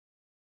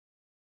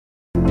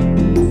Fine.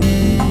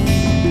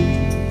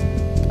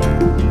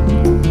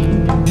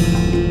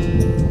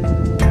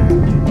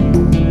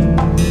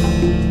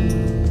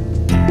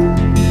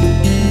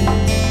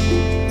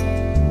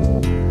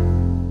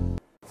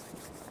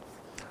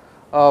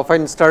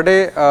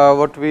 Yesterday,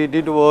 what we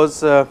did was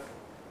that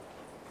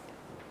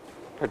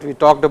we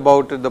talked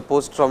about the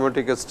post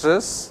traumatic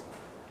stress,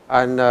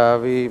 and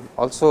we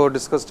also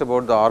discussed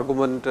about the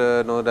argument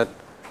that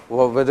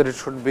whether it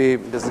should be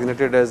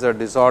designated as a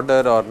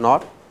disorder or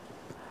not.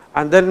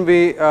 And then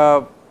we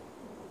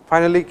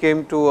finally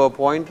came to a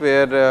point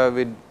where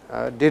we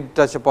did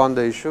touch upon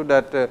the issue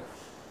that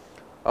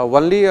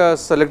only a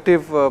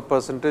selective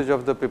percentage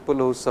of the people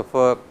who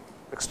suffer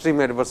extreme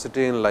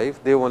adversity in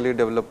life, they only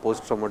develop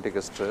post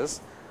traumatic stress,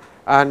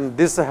 and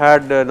this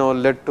had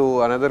led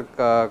to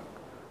another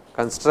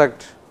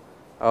construct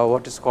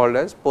what is called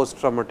as post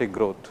traumatic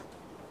growth.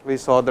 We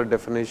saw the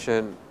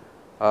definition,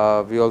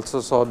 we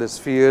also saw the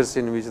spheres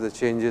in which the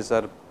changes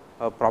are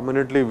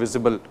prominently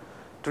visible.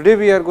 Today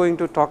we are going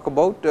to talk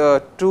about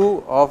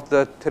two of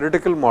the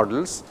theoretical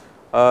models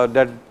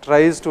that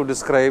tries to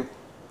describe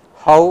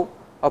how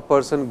a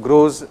person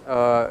grows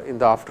in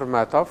the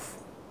aftermath of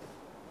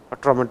a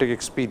traumatic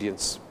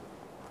experience.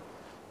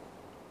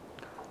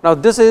 Now,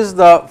 this is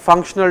the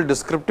functional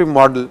descriptive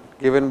model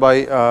given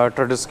by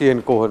Tversky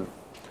and Cohen.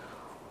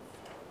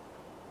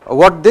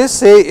 What they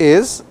say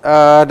is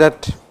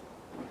that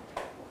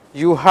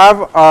you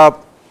have a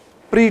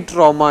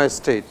pre-trauma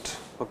state.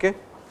 Okay.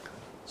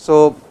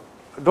 So,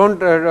 do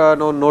not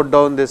note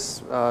down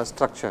this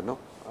structure, no?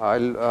 I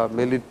will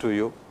mail it to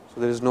you.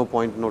 So, there is no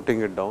point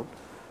noting it down.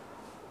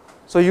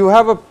 So, you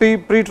have a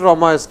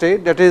pre-trauma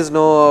state, that is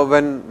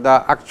when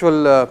the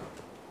actual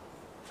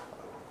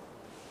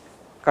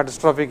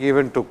catastrophic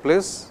event took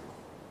place,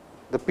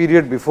 the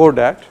period before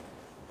that,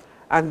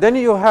 and then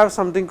you have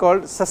something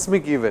called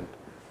seismic event.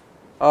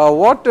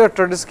 What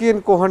Tversky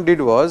and Cohen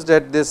did was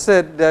that they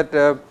said that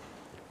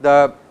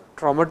the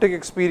traumatic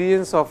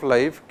experience of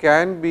life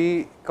can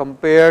be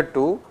compared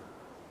to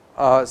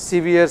a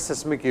severe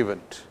seismic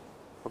event,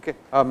 okay,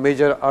 a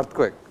major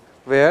earthquake,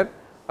 where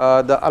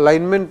the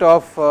alignment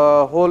of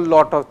a whole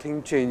lot of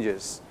things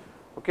changes.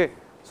 Okay.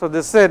 So,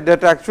 they said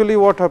that actually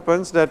what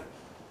happens, that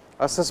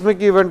a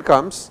seismic event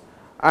comes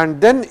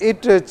and then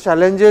it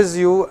challenges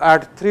you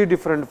at three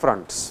different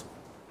fronts.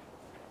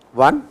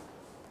 One,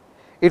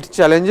 it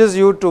challenges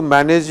you to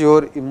manage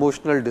your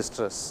emotional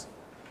distress.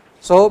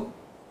 So,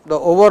 the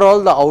overall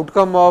the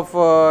outcome of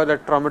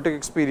that traumatic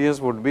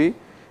experience would be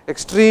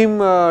extreme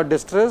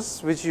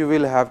distress, which you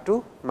will have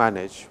to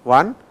manage.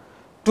 One.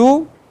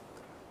 Two,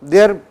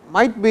 there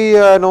might be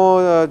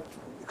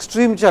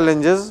extreme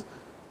challenges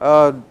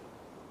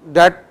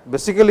that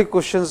basically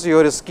questions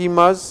your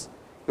schemas,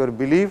 your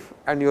belief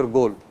and your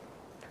goal.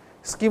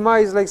 Schema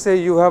is like,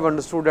 say, you have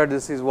understood that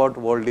this is what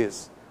world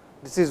is,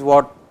 this is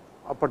what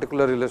a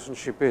particular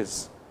relationship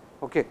is.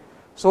 Okay.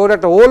 So,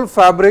 that whole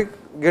fabric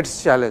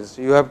gets challenged,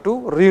 you have to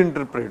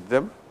reinterpret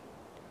them.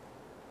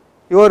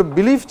 Your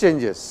belief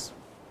changes.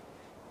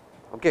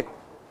 Okay.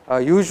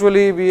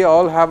 Usually we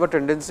all have a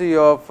tendency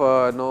of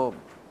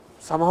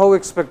somehow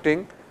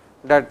expecting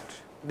that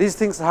these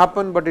things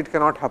happen, but it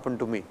cannot happen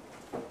to me.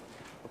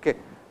 Okay.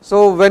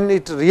 So, when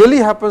it really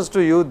happens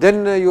to you,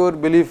 then your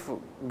belief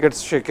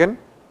gets shaken,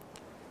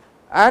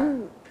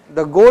 and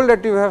the goal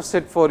that you have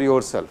set for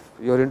yourself,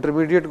 your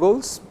intermediate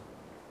goals,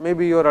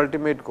 maybe your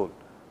ultimate goal,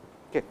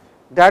 okay,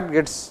 that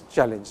gets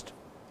challenged.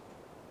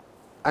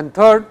 And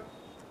third,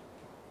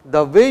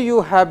 the way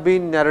you have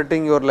been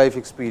narrating your life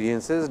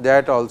experiences,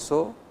 that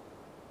also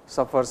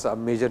suffers a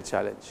major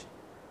challenge.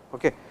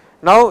 Okay.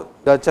 Now,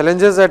 the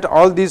challenges at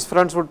all these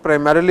fronts would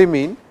primarily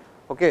mean,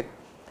 okay,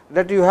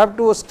 that you have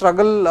to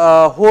struggle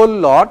a whole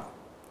lot,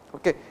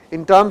 okay,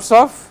 in terms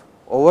of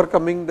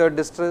overcoming the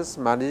distress,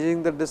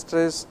 managing the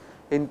distress,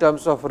 in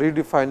terms of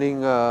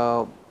redefining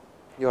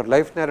your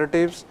life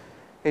narratives,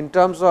 in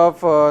terms of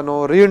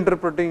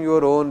reinterpreting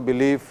your own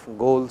belief,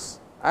 goals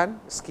and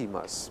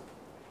schemas.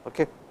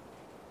 Okay.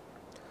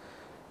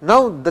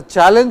 Now, the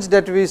challenge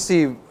that we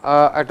see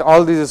at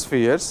all these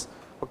spheres,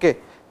 okay,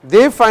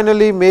 they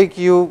finally make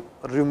you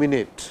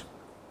ruminate.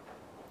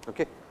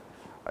 Okay.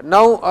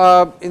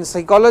 Now, in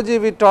psychology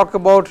we talk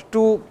about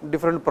two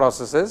different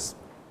processes,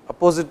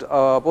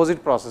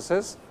 opposite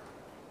processes,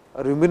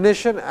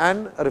 rumination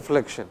and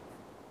reflection.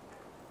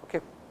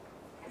 Okay.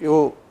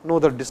 You know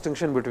the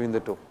distinction between the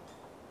two.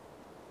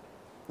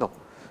 No.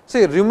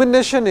 See,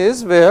 rumination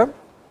is where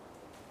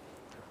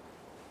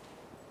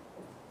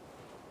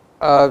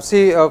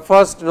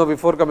first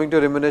before coming to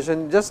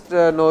rumination, just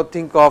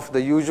think of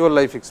the usual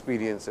life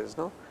experiences.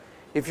 No,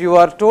 if you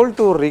are told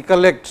to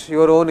recollect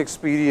your own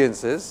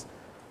experiences,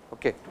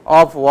 okay,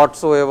 of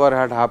whatsoever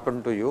had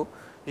happened to you,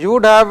 you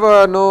would have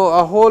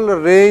a whole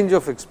range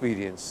of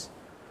experience.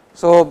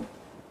 So,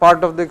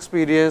 part of the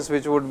experience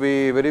which would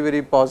be very,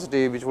 very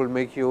positive, which will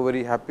make you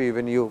very happy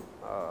when you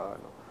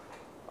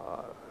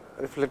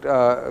reflect,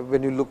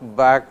 when you look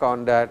back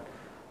on that,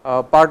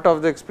 part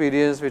of the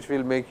experience which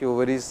will make you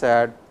very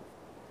sad,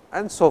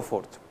 and so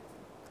forth.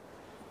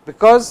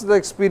 because the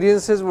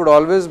experiences would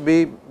always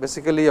be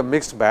basically a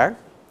mixed bag.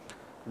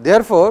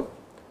 Therefore,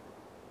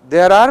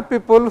 there are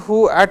people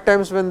who at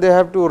times when they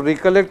have to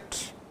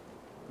recollect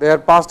their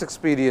past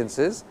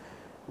experiences,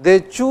 they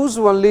choose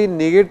only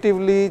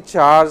negatively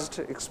charged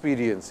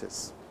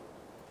experiences.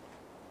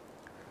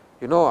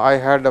 You know, I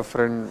had a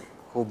friend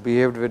who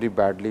behaved very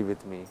badly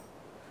with me.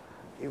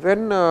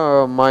 Even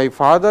my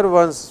father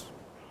once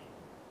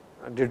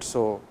did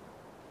so.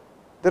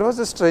 There was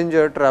a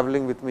stranger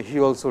traveling with me, he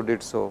also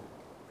did so.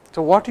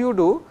 So, what you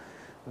do?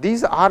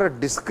 These are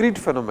discrete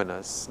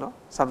phenomena. No?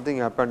 Something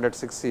happened at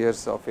 6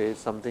 years of age,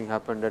 something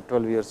happened at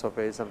 12 years of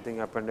age, something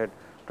happened at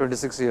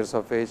 26 years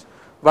of age,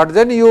 but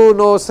then you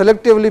know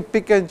selectively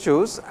pick and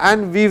choose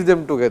and weave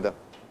them together.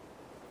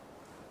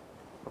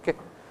 Okay.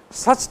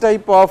 Such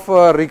type of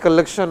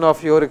recollection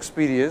of your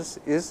experience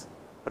is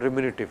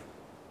ruminative.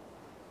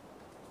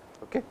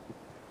 Okay.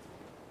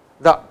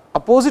 The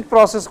opposite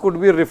process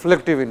could be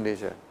reflective in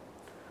nature.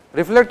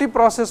 Reflective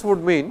process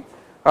would mean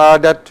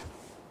that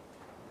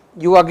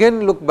you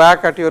again look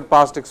back at your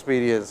past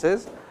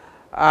experiences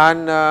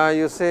and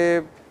you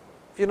say,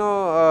 you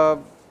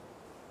know,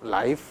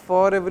 life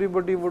for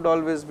everybody would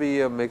always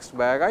be a mixed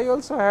bag. I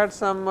also had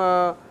some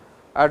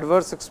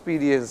adverse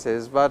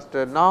experiences, but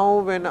now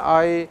when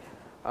I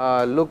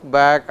look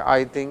back,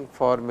 I think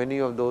for many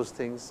of those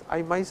things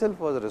I myself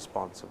was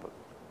responsible.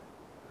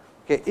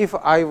 Okay, if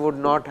I would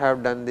not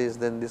have done this,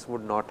 then this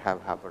would not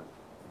have happened.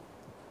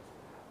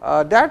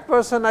 That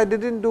person, I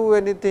did not do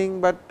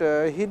anything, but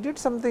he did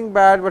something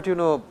bad, but you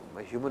know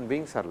human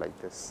beings are like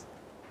this.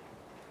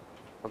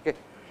 Okay.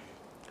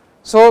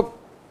 So,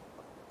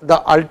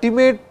 the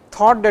ultimate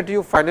thought that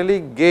you finally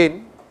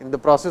gain in the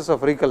process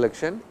of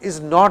recollection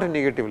is not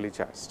negatively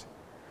charged.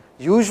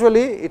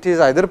 Usually, it is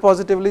either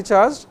positively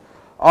charged,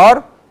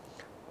 or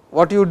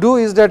what you do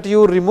is that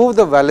you remove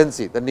the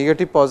valency, the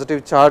negative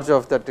positive charge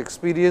of that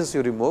experience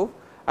you remove,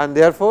 and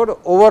therefore,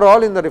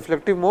 overall in the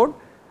reflective mode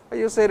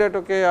you say that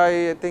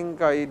okay, I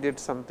think I did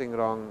something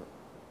wrong,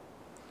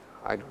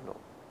 I do not know,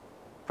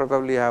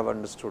 probably I have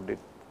understood it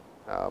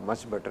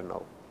much better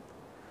now.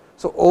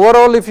 So,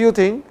 overall if you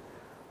think,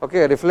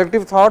 okay,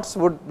 reflective thoughts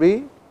would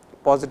be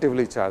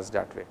positively charged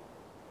that way.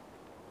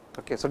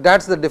 Okay. So, that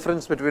is the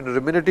difference between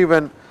ruminative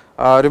and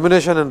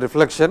rumination and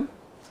reflection.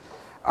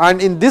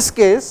 And in this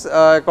case,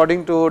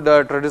 according to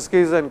the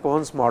Tredeschi's and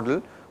Cohen's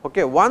model,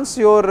 okay, once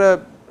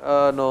your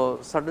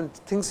certain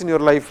things in your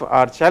life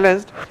are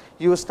challenged,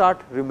 you start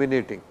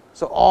ruminating.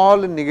 So, all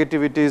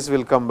negativities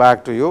will come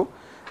back to you,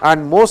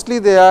 and mostly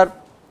they are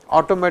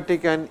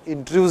automatic and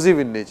intrusive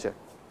in nature.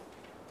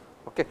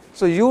 Okay.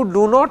 So, you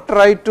do not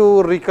try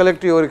to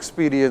recollect your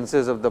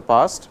experiences of the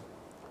past,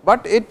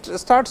 but it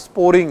starts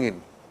pouring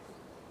in,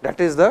 that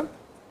is the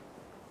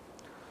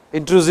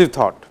intrusive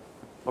thought.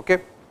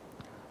 Okay.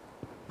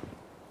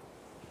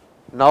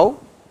 Now,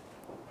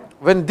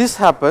 when this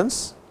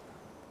happens,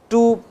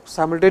 two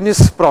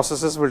simultaneous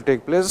processes will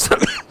take place.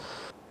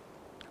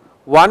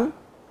 One,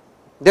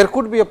 there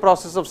could be a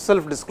process of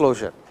self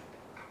disclosure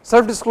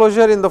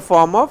in the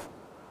form of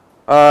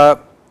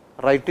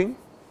writing.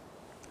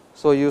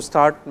 So, you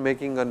start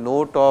making a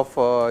note of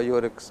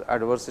your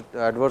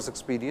adverse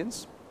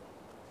experience,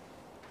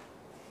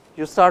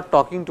 you start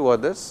talking to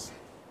others,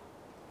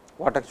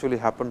 what actually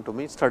happened to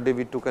me. Study,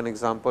 we took an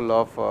example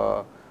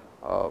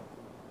of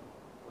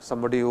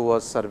somebody who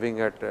was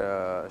serving at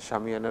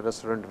Shamiana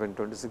restaurant when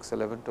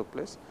 26/11 took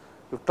place.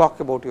 You talk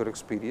about your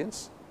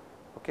experience,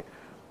 okay.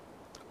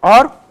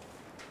 Or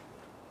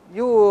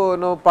you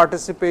know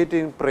participate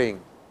in praying.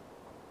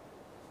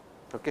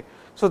 Okay.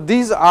 So,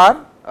 these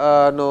are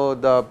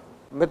the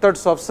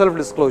methods of self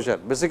disclosure.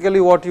 Basically,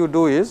 what you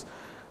do is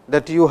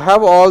that you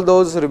have all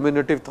those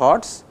ruminative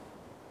thoughts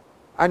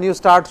and you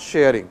start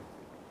sharing.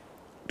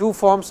 Two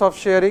forms of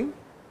sharing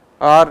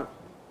are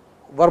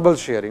verbal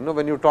sharing.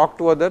 When you talk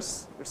to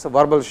others, it is a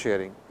verbal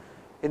sharing.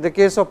 In the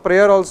case of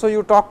prayer also,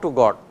 you talk to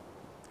God,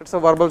 it is a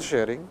verbal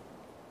sharing.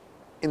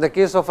 In the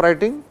case of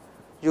writing,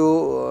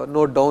 you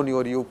note down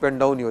you pen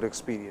down your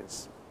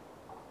experience.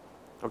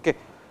 Okay.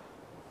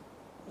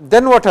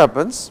 Then what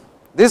happens?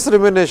 This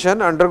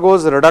rumination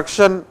undergoes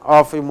reduction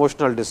of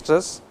emotional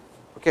distress.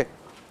 Okay.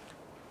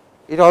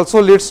 It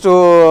also leads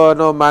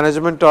to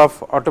management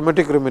of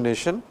automatic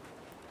rumination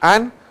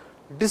and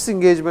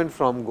disengagement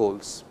from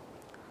goals.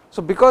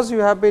 So, because you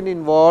have been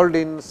involved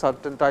in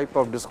certain type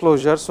of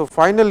disclosure, so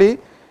finally,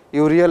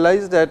 you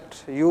realize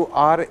that you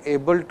are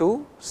able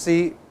to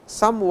see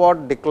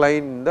somewhat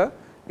decline in the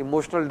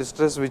emotional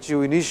distress which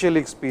you initially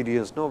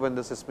experienced when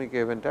the seismic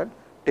event had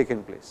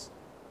taken place.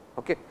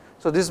 Okay.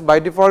 So, this by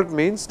default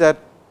means that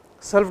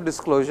self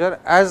disclosure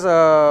as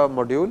a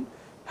module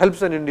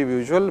helps an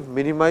individual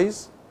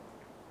minimize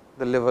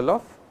the level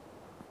of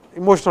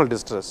emotional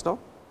distress.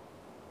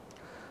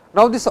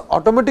 Now, this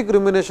automatic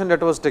rumination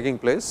that was taking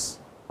place,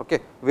 okay,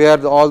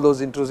 where all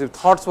those intrusive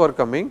thoughts were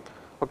coming,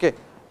 okay,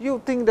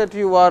 you think that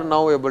you are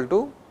now able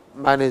to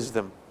manage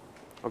them,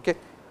 okay,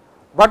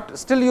 but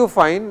still you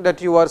find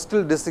that you are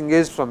still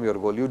disengaged from your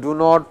goal. You do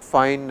not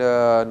find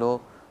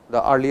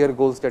the earlier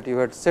goals that you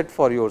had set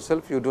for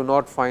yourself, you do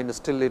not find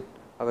still it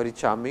very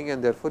charming,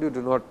 and therefore, you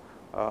do not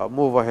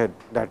move ahead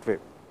that way.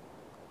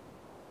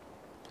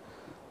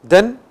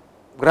 Then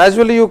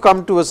gradually you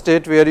come to a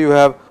state where you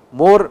have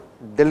more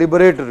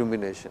deliberate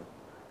rumination.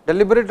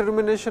 Deliberate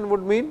rumination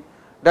would mean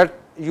that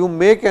you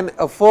make an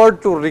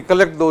effort to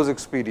recollect those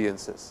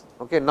experiences.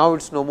 Okay. Now,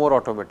 it is no more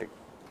automatic.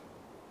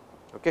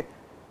 Okay.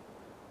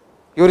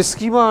 Your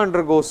schema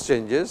undergoes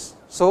changes.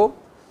 So,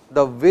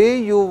 the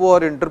way you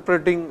were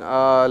interpreting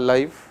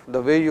life,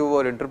 the way you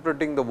were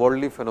interpreting the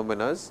worldly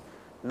phenomena,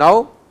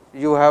 now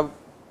you have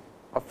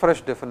a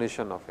fresh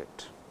definition of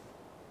it.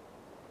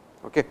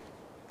 Okay.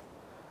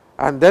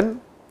 And then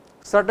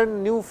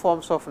certain new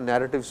forms of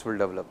narratives will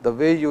develop. The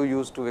way you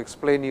used to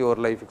explain your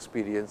life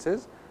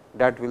experiences,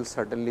 that will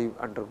certainly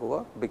undergo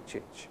a big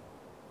change.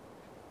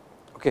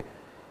 Okay.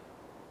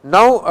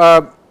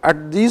 Now,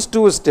 at these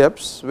two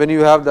steps, when you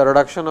have the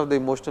reduction of the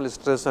emotional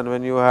stress and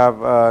when you have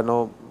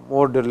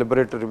more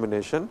deliberate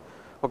rumination,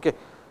 okay,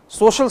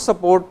 social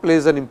support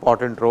plays an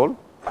important role.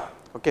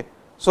 Okay.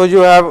 So, you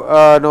have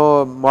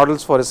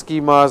models for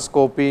schemas,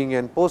 coping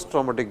and post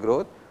traumatic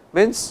growth,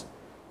 means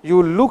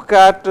you look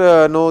at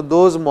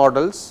those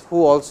models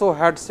who also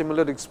had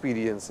similar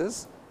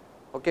experiences,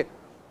 okay,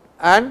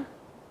 and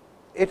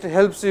it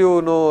helps you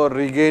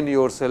regain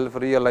yourself,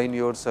 realign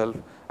yourself,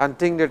 and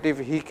think that if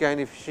he can,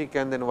 if she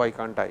can, then why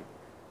can't I?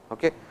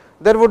 Okay.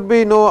 There would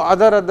be no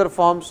other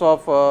forms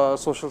of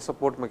social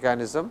support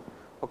mechanism,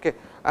 okay,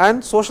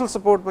 and social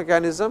support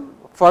mechanism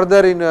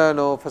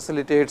further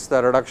facilitates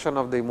the reduction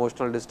of the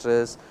emotional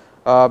distress,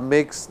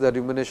 makes the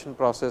rumination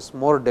process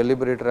more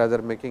deliberate,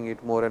 rather making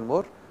it more and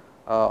more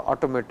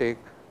automatic.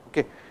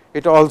 Okay.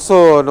 It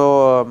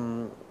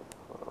also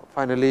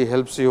finally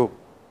helps you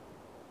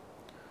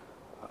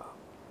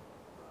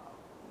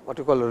what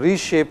you call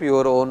reshape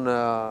your own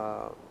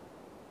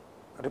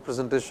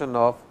representation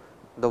of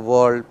the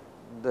world,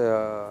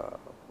 the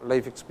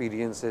life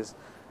experiences,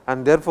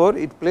 and therefore,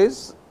 it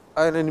plays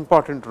an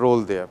important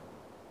role there.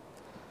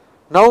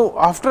 Now,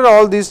 after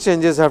all these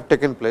changes have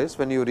taken place,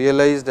 when you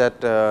realize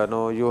that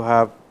you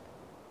have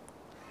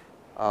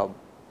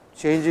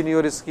change in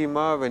your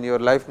schema, when your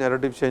life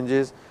narrative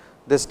changes,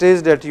 the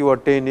stage that you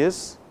attain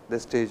is the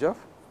stage of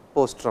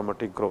post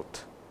traumatic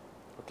growth.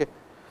 Okay.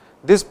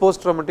 This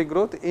post traumatic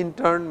growth in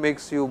turn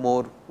makes you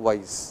more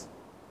wise,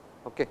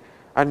 okay,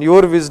 and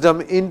your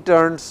wisdom in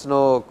turns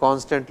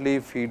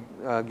constantly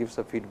gives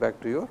a feedback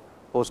to your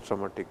post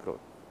traumatic growth.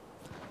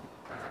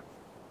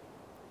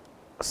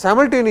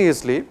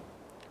 Simultaneously,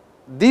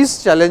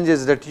 these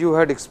challenges that you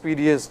had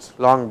experienced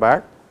long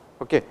back,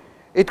 okay,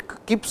 it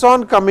keeps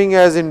on coming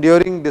as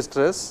enduring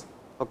distress,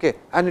 okay,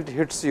 and it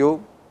hits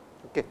you.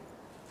 Okay.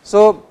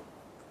 So,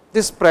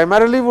 this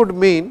primarily would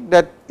mean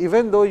that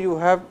even though you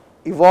have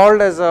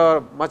evolved as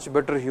a much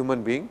better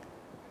human being,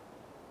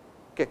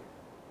 okay,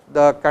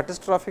 the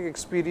catastrophic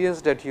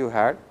experience that you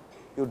had,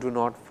 you do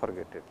not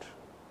forget it.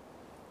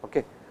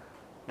 Okay.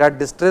 That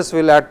distress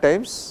will at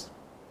times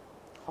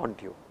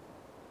haunt you.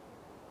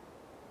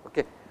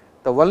 Okay.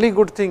 The only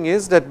good thing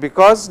is that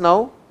because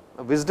now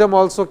wisdom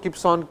also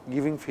keeps on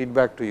giving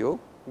feedback to you.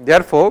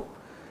 Therefore,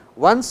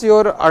 once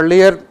your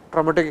earlier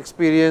traumatic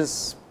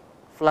experience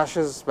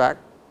flashes back,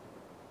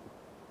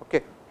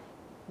 okay,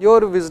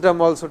 your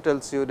wisdom also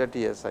tells you that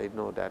yes, I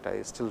know that,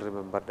 I still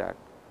remember that,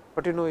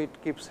 but it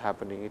keeps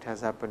happening. It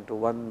has happened to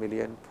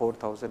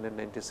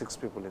 1,004,096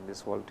 people in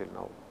this world till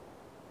now.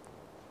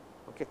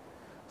 Okay.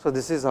 So,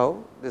 this is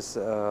how this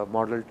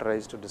model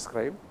tries to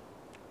describe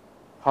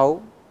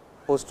how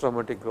post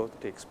traumatic growth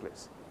takes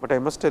place. But I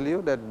must tell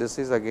you that this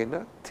is again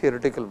a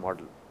theoretical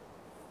model.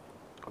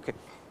 Okay.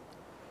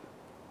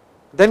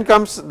 Then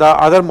comes the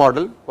other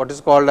model, what is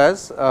called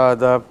as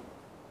the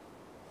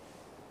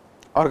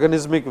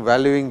organismic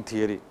valuing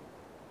theory.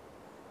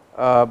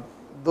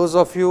 Those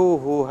of you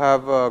who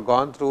have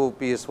gone through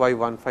PSY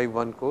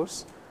 151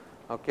 course,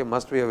 okay,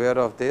 must be aware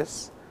of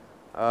this.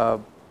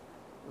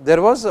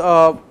 There was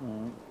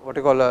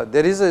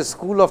there is a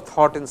school of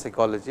thought in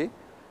psychology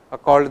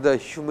called the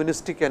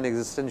humanistic and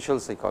existential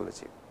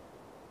psychology.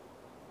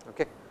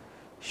 Okay.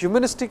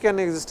 Humanistic and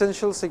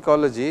existential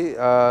psychology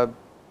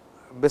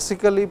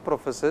basically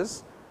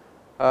professes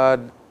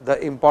the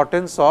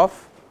importance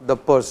of the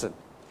person.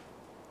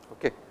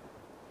 Okay.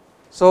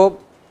 So,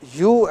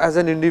 you as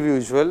an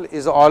individual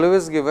is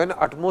always given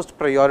utmost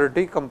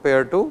priority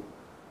compared to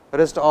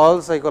rest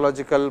all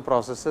psychological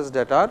processes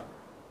that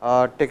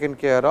are taken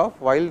care of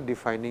while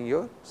defining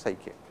your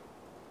psyche.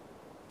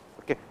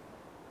 Okay.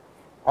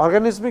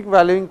 Organismic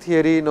valuing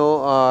theory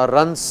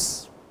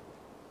runs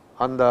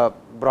on the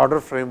broader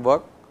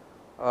framework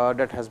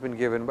that has been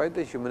given by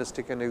the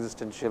humanistic and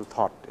existential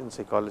thought in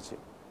psychology.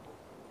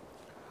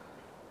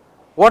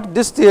 What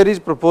this theory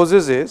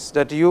proposes is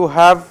that you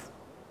have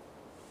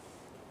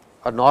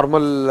a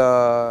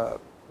normal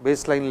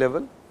baseline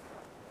level,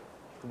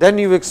 then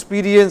you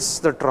experience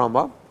the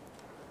trauma,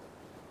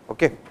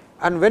 okay.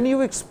 And when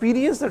you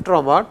experience the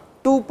trauma,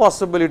 two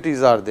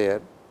possibilities are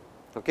there.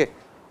 Okay.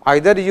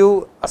 Either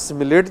you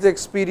assimilate the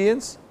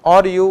experience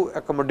or you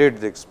accommodate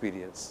the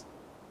experience.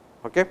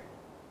 Okay.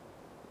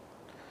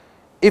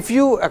 If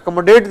you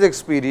accommodate the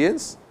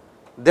experience,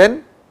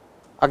 then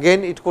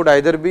again it could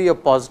either be a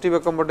positive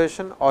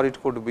accommodation or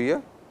it could be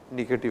a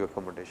negative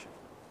accommodation.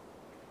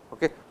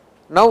 Okay.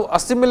 Now,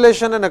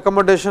 assimilation and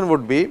accommodation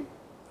would be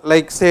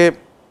like say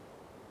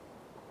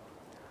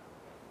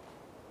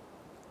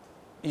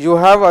you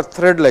have a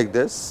thread like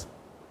this,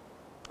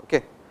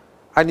 okay,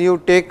 and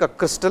you take a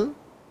crystal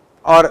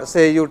or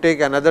say you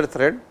take another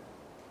thread,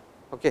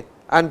 okay,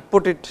 and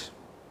put it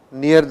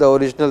near the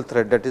original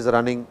thread that is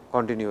running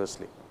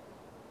continuously.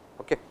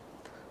 Okay.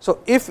 So,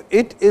 if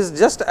it is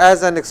just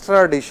as an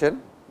extra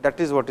addition, that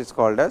is what is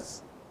called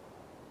as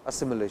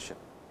assimilation.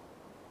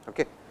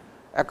 Okay.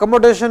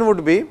 Accommodation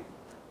would be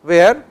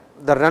where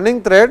the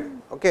running thread,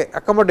 okay,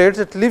 accommodates,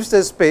 it leaves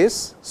a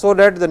space, so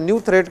that the new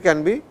thread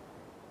can be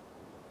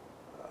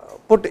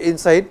put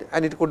inside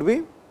and it could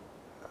be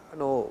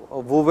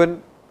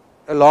woven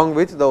along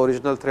with the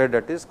original thread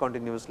that is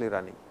continuously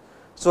running.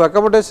 So,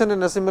 accommodation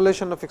and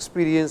assimilation of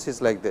experience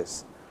is like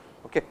this.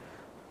 Okay.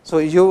 So,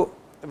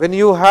 when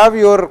you have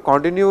your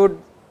continued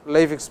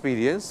life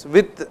experience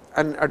with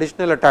an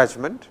additional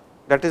attachment,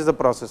 that is the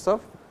process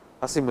of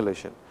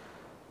assimilation.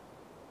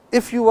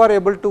 If you are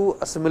able to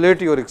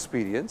assimilate your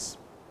experience,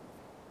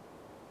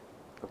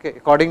 okay,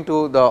 according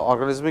to the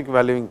organismic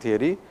valuing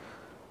theory,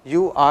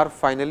 you are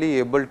finally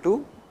able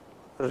to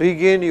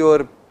regain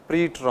your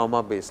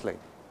pre-trauma baseline.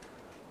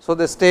 So,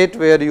 the state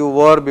where you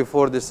were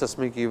before this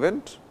seismic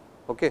event,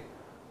 okay,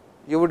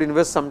 you would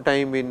invest some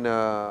time in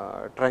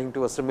trying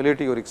to assimilate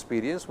your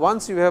experience.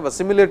 Once you have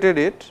assimilated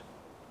it,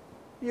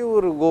 you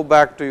will go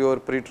back to your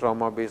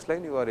pre-trauma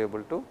baseline, you are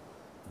able to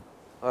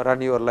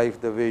run your life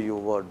the way you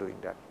were doing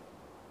that.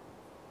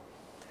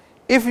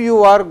 If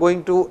you are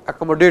going to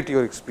accommodate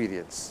your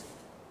experience,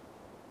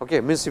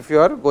 okay, means if you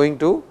are going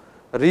to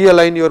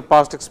realign your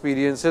past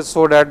experiences,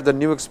 so that the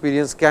new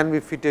experience can be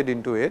fitted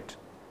into it,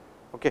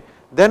 okay,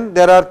 then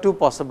there are two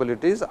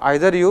possibilities,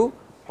 either you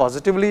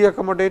positively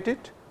accommodate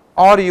it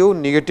or you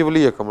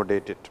negatively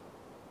accommodate it.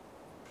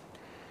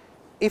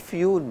 If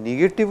you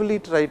negatively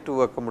try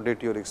to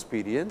accommodate your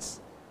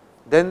experience,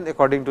 then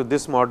according to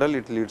this model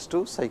it leads to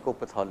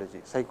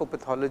psychopathology.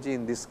 Psychopathology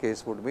in this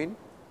case would mean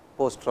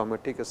post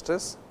traumatic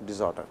stress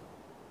disorder.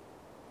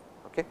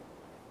 Okay.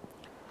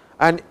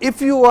 And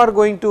if you are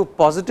going to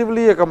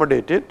positively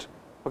accommodate it,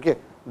 okay,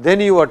 then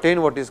you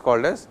attain what is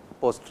called as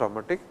post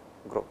traumatic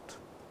growth.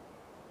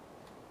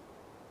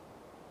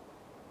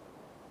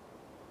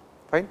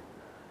 Fine.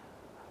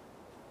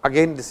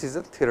 Again, this is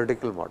a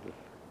theoretical model.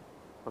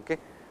 Okay.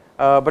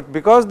 But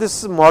because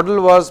this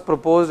model was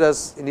proposed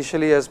as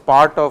initially as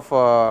part of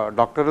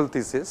doctoral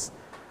thesis,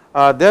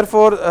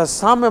 therefore,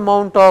 some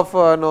amount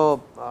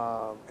of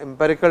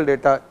empirical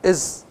data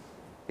is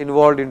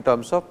involved in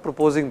terms of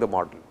proposing the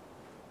model.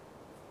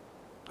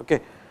 Okay.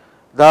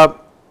 The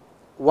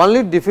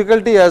only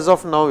difficulty as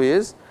of now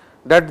is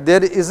that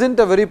there is not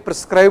a very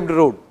prescribed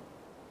route,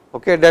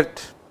 okay,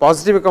 that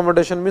positive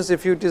accommodation means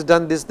if it is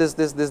done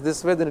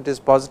this way, then it is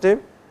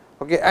positive.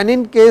 Okay. And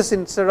in case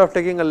instead of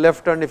taking a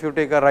left turn, if you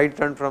take a right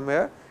turn from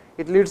here,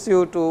 it leads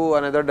you to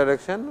another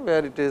direction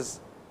where it is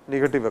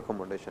negative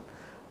accommodation.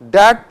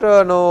 That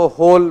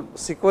whole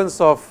sequence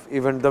of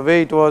event, the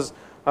way it was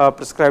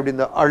prescribed in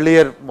the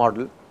earlier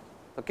model,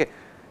 okay,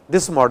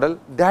 this model,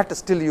 that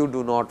still you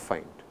do not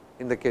find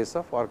in the case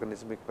of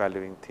organismic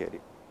valuing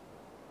theory.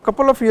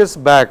 Couple of years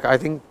back, I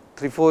think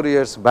 3-4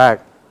 years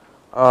back,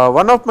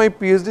 one of my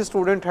PhD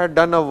student had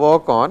done a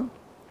work on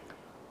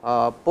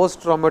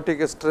post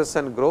traumatic stress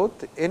and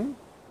growth in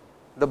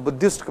the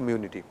Buddhist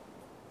community,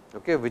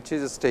 okay, which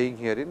is staying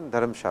here in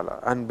Dharamshala,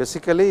 and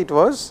basically it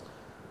was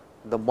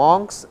the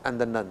monks and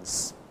the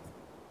nuns.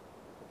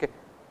 Okay.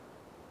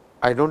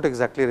 I do not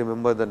exactly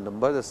remember the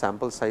number, the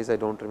sample size I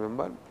do not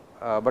remember,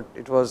 but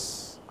it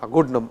was a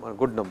good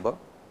number,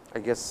 I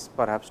guess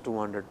perhaps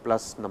 200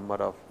 plus number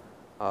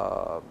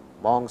of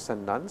monks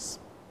and nuns,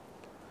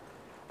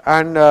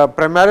 and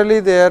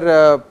primarily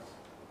their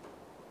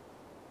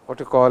what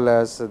you call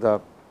as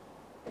the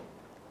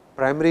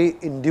primary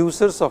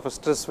inducers of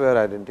stress were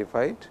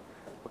identified,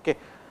 okay,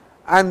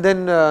 and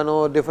then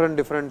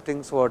different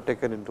things were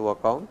taken into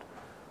account.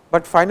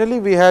 But finally,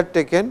 we had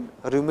taken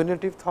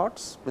ruminative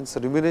thoughts, means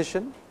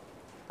rumination,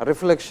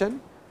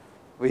 reflection,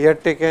 we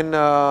had taken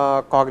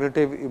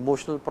cognitive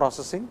emotional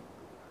processing,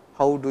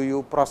 how do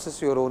you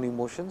process your own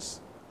emotions,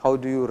 how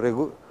do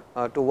you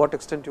to what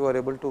extent you are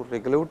able to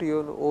regulate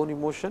your own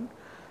emotion,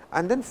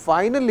 and then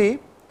finally,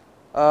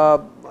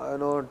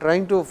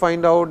 trying to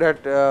find out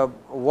that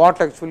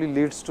what actually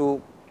leads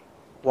to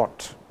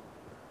what.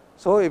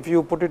 So, if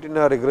you put it in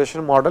a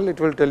regression model, it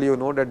will tell you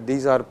that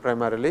these are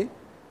primarily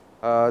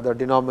the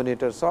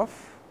denominators of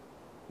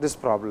this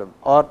problem,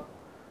 or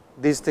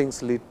these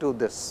things lead to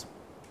this.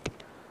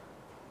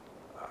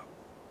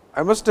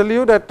 I must tell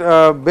you that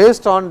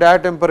based on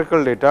that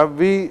empirical data,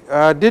 we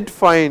did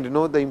find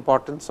the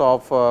importance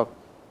of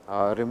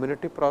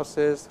ruminative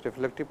process,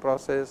 reflective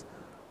process,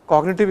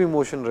 cognitive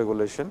emotion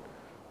regulation.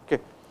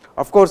 Okay.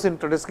 Of course, in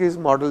Tedeschi's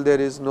model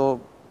there is no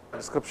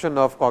description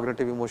of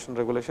cognitive emotion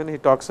regulation. He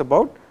talks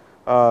about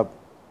uh,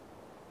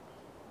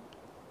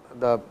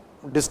 the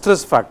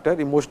distress factor,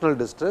 emotional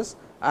distress,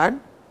 and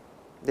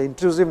the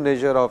intrusive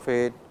nature of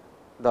it,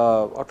 the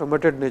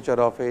automated nature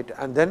of it,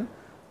 and then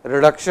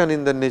reduction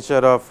in the nature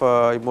of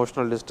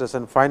emotional distress,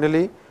 and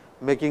finally,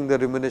 making the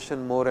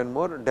rumination more and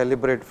more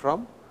deliberate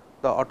from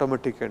the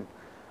automatic end.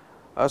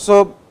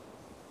 So,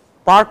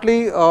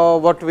 partly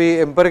what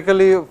we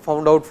empirically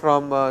found out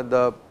from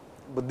the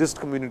Buddhist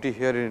community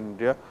here in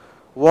India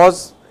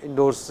was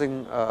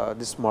endorsing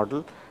this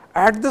model.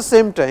 At the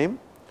same time,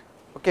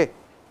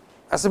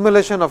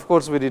 assimilation of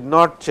course, we did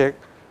not check,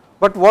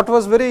 but what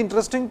was very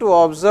interesting to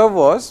observe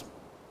was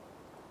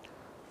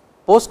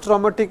post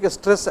traumatic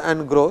stress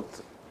and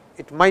growth.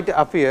 It might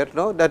appear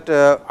that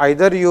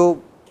either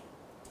you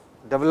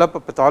develop a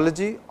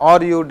pathology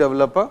or you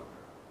develop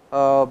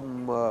a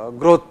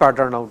growth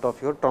pattern out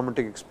of your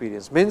traumatic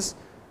experience, means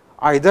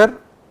either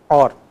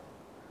or,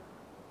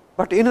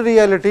 but in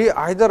reality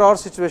either or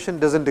situation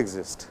does not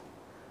exist.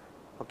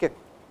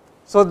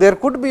 So, there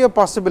could be a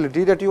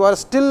possibility that you are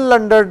still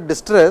under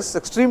distress,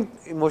 extreme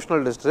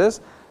emotional distress,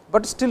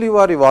 but still you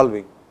are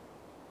evolving.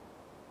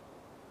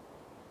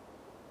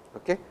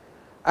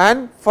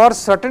 And for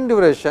certain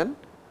duration,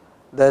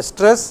 the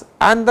stress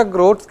and the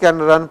growth can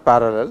run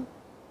parallel.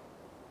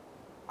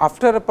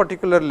 After a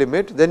particular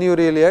limit, then you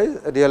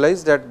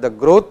realize that the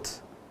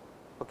growth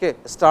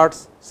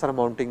starts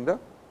surmounting the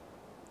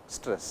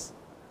stress,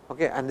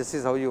 and this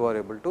is how you are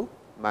able to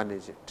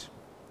manage it.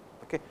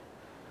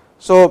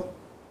 So,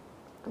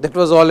 that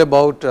was all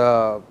about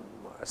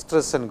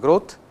stress and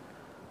growth.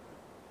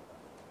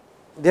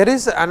 There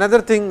is another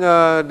thing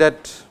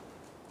that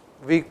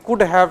we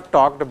could have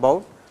talked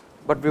about,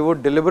 but we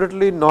would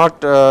deliberately not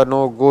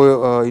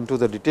go into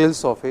the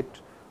details of it,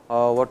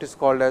 what is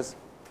called as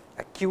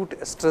acute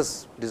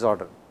stress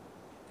disorder.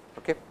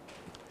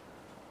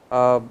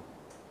 The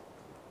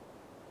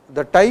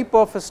type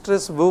of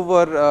stress we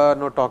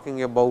were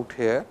talking about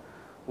here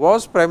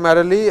was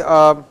primarily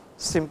a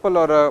simple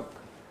or a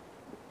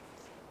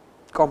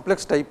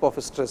complex type of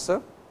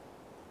stressor,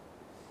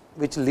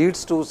 which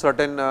leads to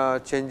certain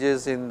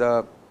changes in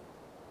the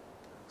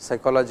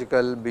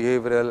psychological,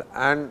 behavioral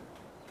and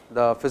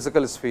the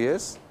physical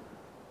spheres.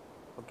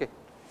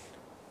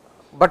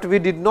 But we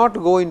did not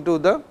go into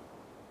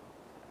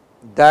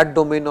that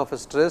domain of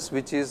stress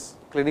which is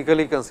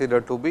clinically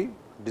considered to be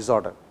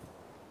disorder.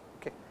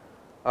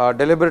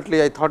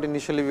 Deliberately I thought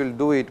initially we will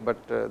do it, but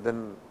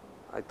then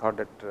I thought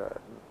that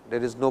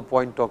there is no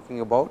point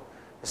talking about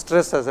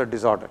stress as a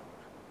disorder.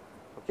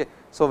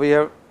 So, we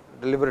have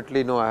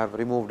deliberately I have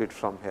removed it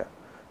from here.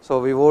 So,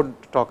 we would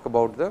talk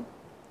about the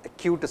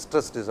acute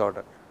stress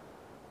disorder.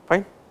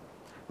 Fine.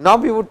 Now,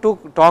 we would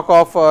talk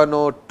of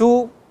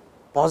two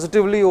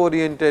positively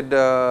oriented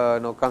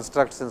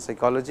constructs in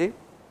psychology,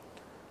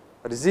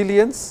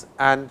 resilience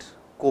and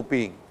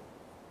coping.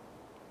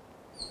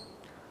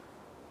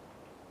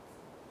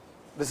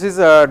 This is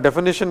a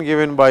definition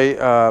given by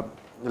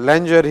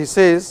Langer. He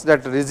says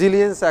that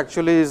resilience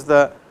actually is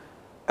the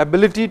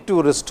ability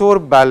to restore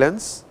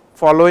balance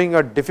following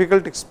a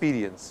difficult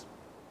experience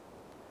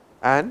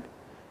and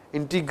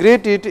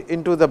integrate it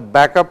into the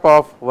backup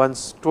of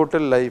one's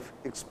total life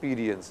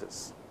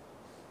experiences.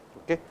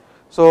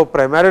 So,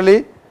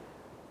 primarily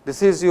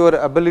this is your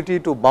ability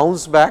to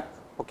bounce back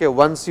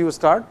once you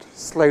start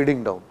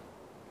sliding down.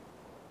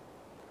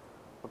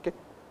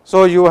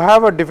 So, you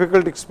have a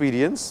difficult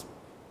experience,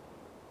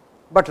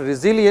 but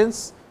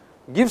resilience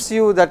gives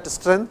you that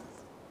strength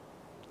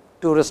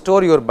to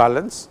restore your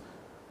balance.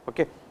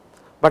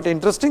 But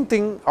interesting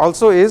thing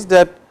also is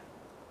that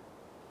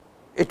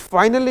it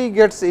finally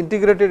gets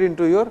integrated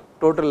into your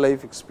total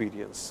life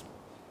experience.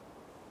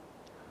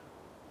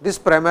 This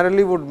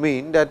primarily would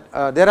mean that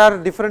there are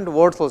different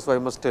words also, I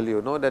must tell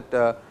you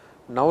that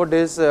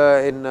nowadays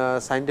in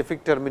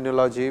scientific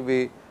terminology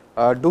we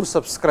do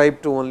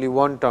subscribe to only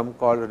one term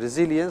called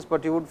resilience,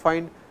 but you would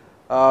find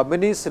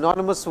many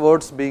synonymous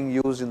words being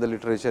used in the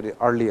literature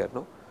earlier,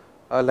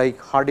 like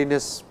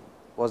hardiness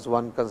was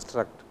one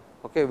construct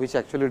which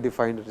actually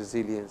defined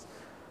resilience.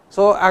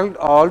 So,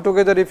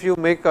 altogether if you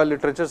make a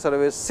literature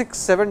survey,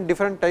 6-7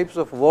 different types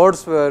of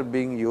words were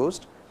being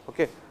used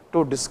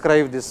to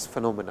describe this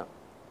phenomena.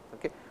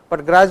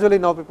 But gradually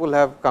now people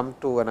have come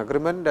to an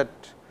agreement that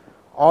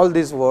all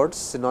these words,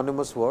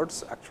 synonymous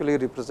words, actually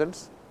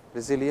represents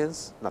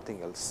resilience,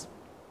 nothing else.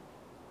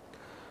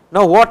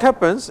 Now, what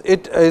happens?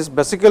 It is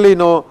basically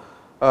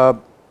it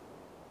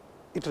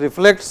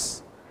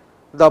reflects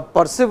the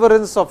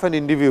perseverance of an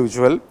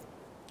individual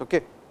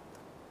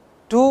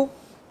to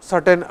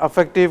certain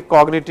affective,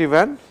 cognitive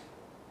and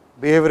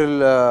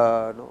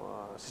behavioral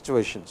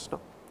situations.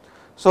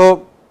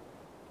 So,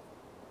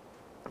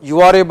 you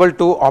are able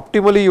to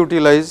optimally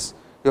utilize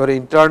your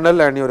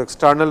internal and your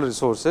external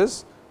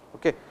resources,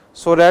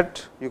 so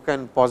that you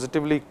can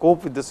positively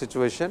cope with the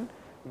situation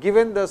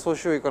given the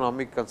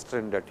socio-economic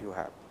constraint that you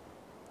have.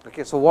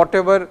 So,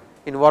 whatever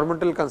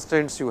environmental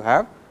constraints you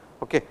have,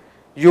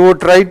 you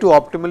try to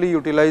optimally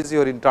utilize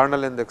your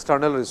internal and the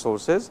external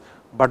resources,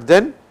 but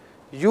then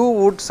you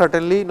would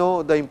certainly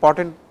know the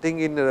important thing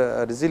in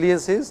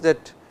resilience is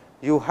that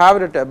you have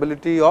that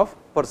ability of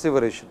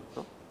perseveration.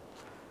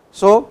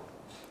 So,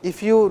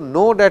 if you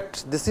know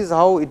that this is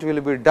how it will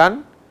be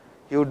done,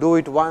 you do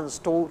it once,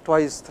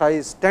 twice,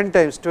 thrice, 10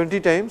 times, 20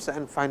 times,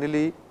 and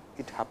finally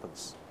it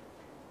happens.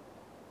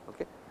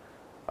 Okay.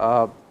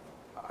 I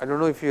do not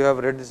know if you have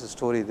read this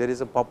story. There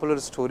is a popular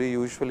story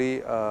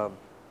usually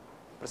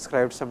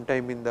prescribed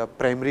sometime in the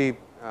primary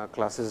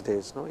classes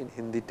days, in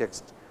Hindi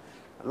text.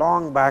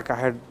 Long back I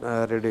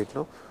had read it,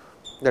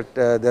 that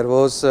there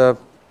was a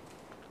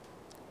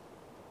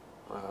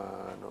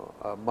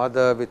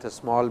mother with a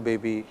small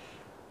baby.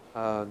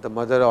 The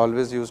mother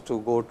always used to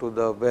go to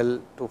the well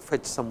to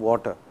fetch some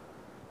water,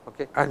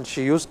 okay, and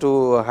she used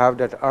to have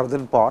that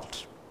earthen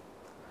pot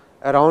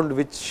around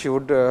which she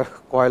would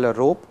coil a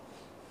rope,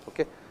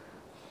 okay,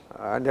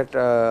 and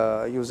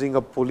that using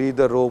a pulley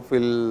the rope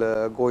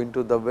will go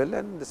into the well,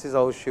 and this is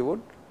how she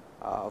would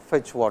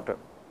fetch water.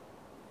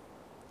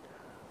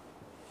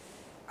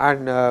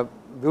 And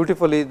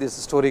beautifully this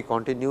story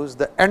continues.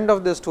 The end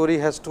of the story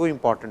has two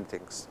important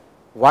things.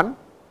 One,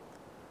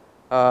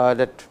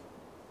 that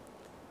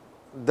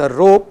the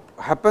rope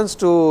happens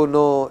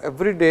to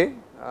every day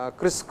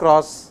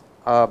crisscross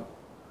a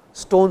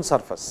stone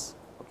surface.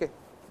 Okay.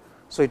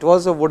 So, it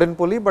was a wooden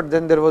pulley, but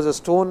then there was a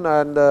stone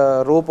and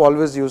the rope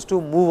always used to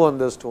move on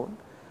the stone,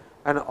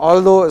 and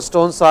although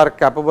stones are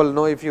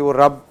capable, if you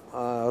rub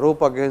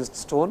rope against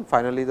stone,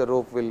 finally the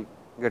rope will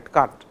get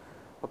cut.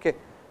 Okay.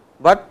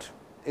 But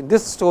in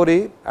this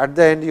story at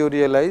the end you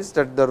realize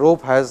that the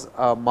rope has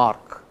a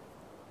mark,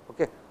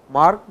 okay,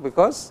 mark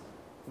because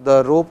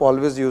the rope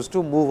always used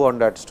to move on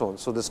that stone.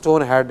 So, the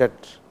stone had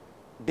that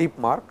deep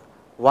mark,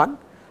 one,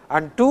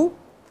 and two,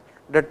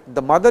 that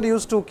the mother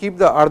used to keep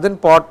the earthen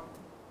pot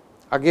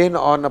again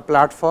on a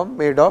platform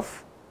made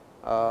of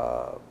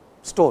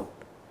stone.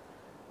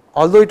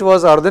 Although it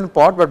was earthen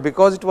pot, but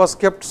because it was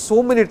kept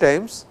so many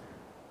times,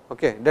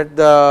 okay, that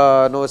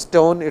the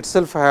stone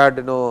itself had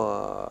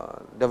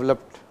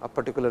developed a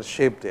particular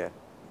shape there.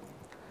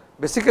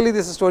 Basically,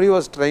 this story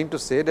was trying to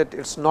say that it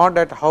is not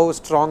that how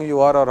strong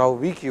you are or how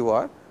weak you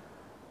are,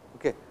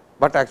 okay,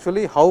 but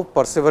actually how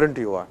perseverant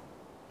you are.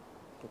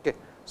 Okay.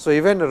 So,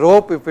 even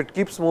rope, if it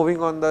keeps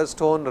moving on the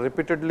stone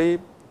repeatedly,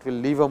 it will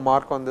leave a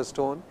mark on the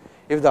stone.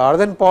 If the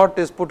earthen pot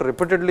is put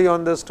repeatedly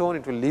on the stone,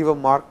 it will leave a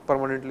mark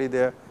permanently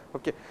there.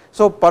 Okay.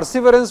 So,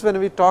 perseverance, when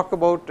we talk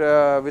about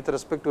with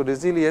respect to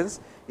resilience,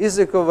 is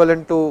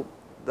equivalent to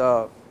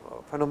the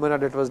phenomena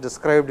that was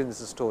described in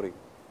this story.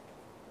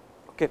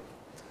 Okay.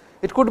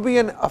 It could be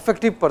an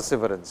affective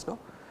perseverance.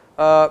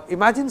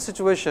 Imagine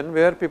situation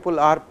where people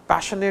are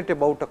passionate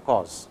about a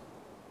cause,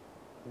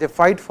 they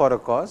fight for a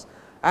cause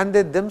and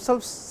they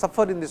themselves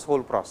suffer in this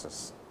whole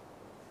process.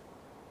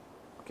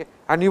 Okay.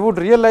 And you would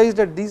realize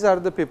that these are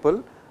the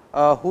people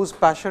whose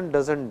passion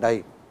does not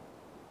die,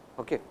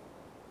 okay,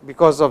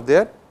 because of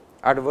their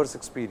adverse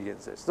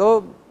experiences.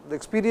 So, the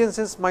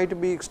experiences might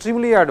be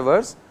extremely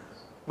adverse,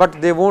 but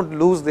they will not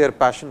lose their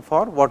passion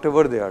for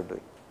whatever they are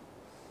doing.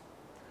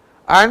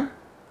 And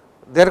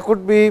there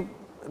could be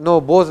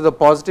both the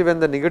positive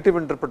and the negative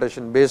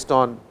interpretation based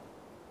on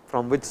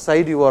from which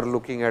side you are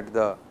looking at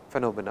the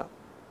phenomena.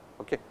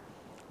 Okay.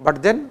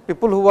 But then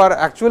people who are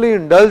actually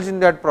indulged in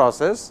that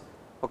process,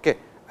 okay,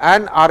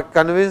 and are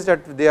convinced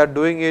that they are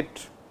doing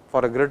it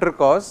for a greater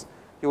cause,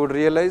 you would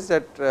realize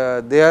that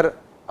their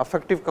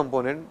affective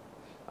component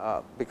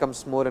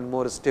becomes more and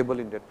more stable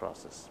in that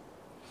process.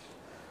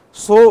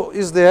 So,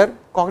 is their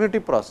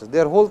cognitive process,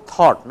 their whole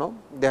thought,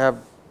 they have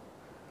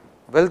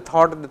well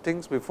thought the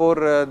things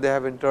before they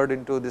have entered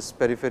into this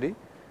periphery,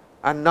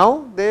 and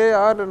now they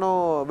are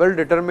well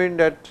determined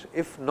that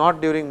if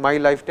not during my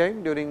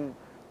lifetime, during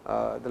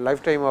the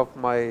lifetime of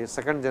my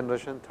second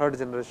generation, third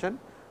generation,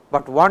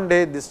 but one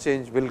day this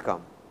change will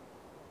come.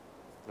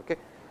 Okay.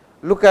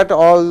 Look at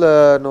all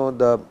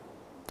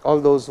all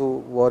those who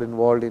were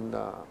involved in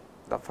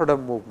the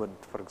freedom movement,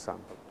 for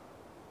example.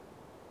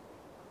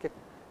 Okay.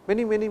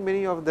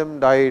 Many of them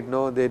died.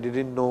 They did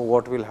not know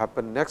what will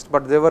happen next,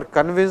 but they were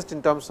convinced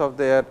in terms of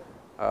their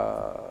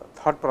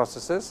thought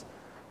processes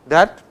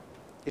that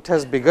it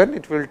has begun,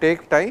 it will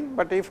take time,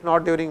 but if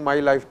not during my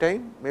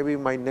lifetime, maybe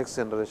my next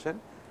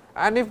generation,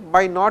 and if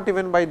by not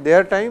even by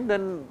their time,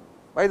 then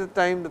by the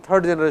time the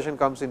third generation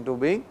comes into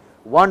being,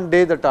 one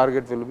day the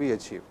target will be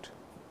achieved.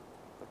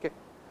 Okay.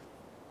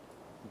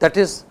 That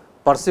is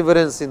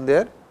perseverance in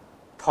their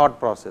thought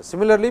process.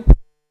 Similarly,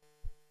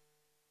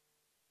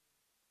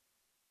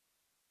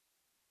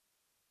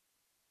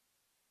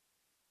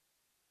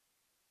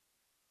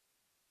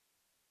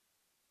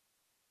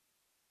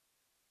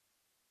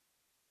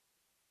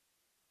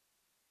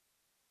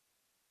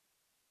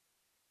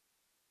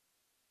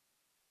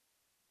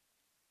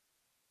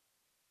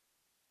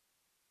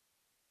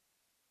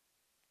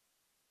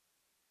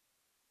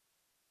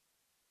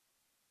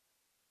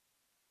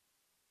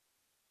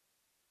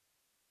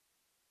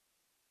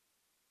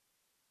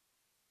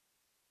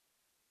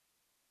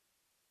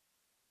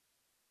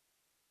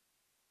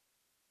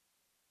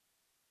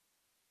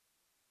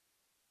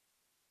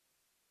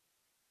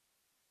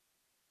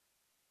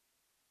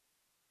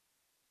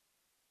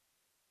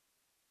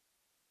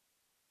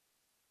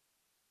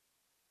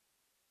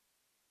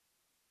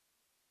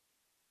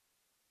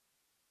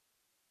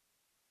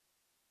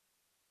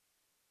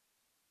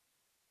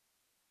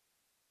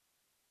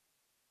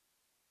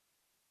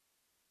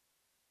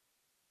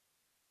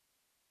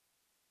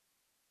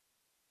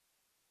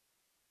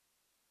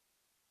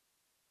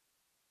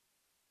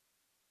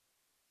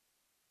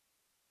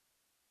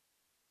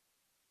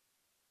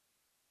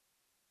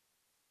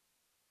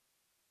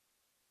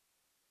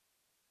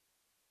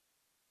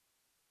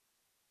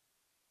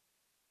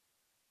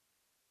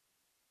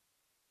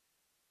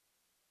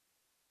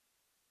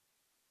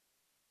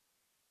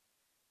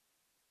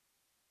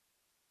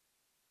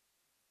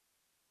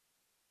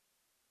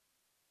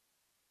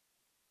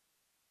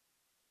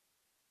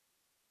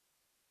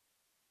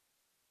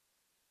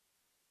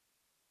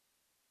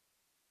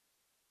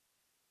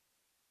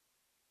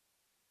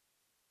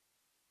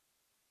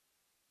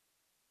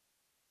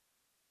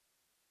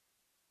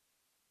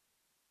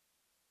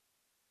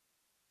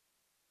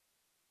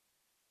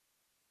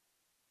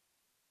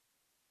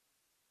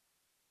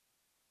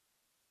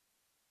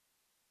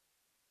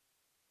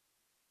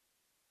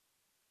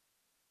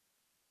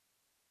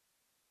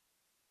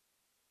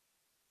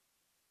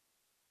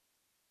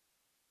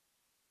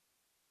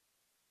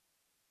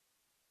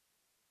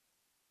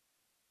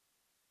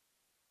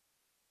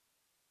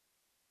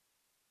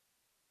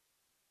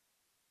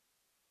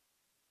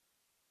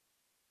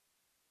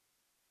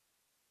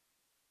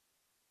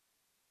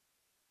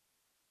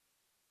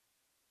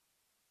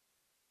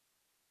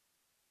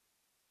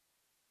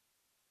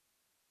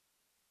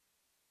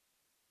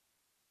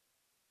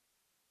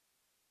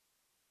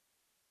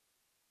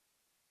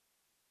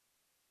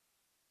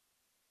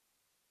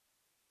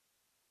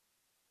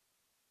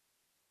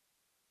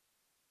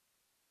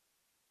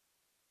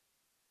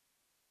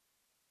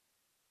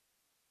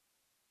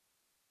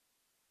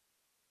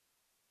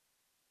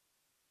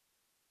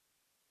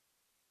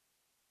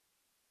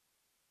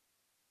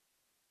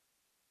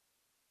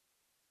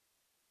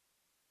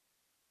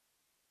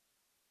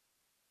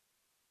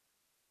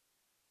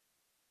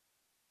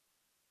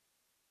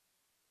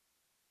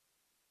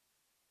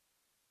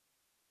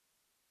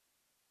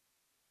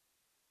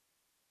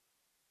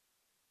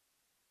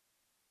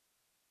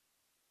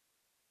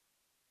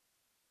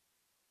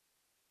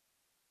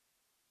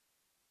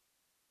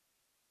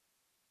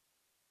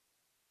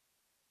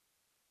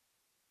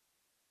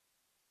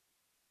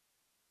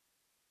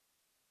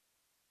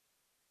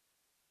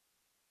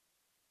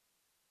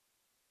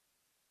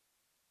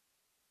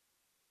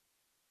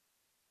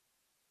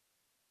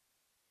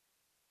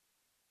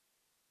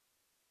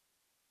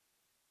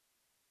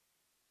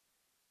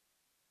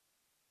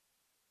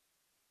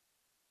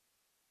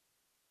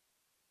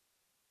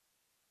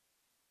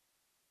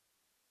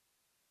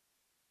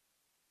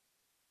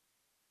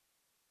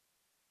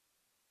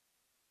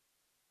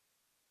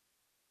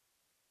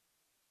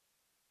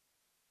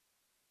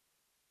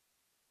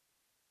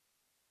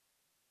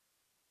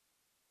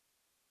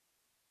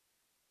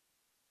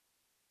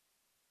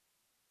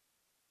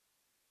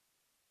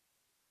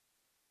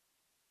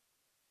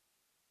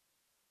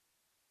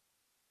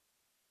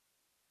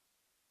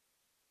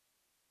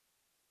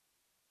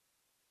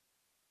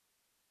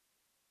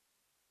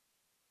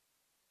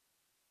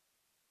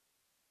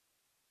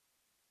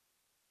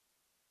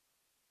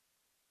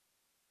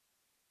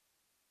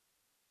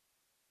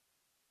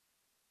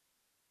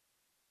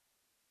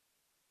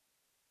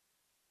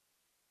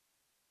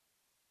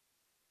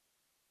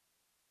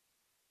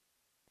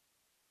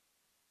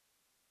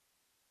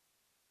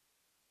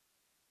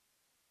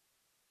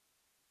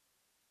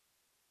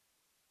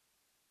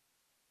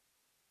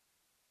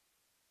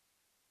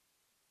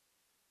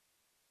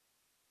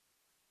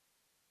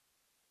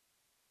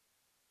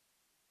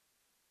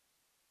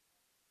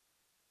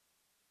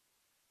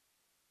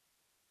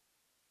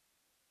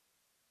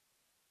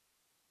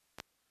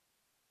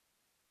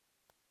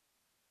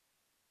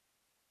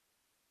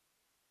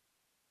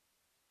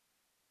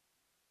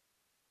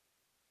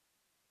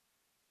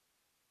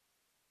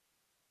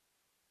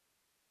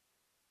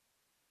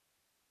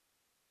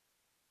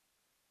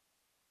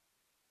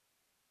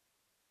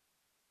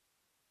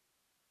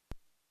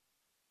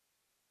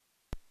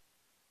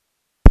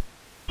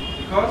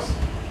 because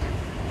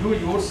you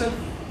yourself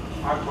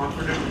are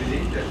confident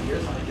believing that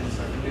yes, I can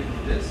certainly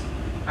do this,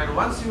 and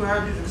once you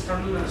have these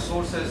external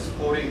resources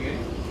pouring in,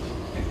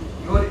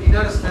 your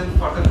inner strength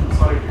further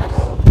consolidates.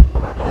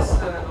 This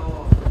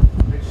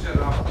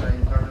mixture of the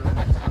internal and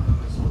external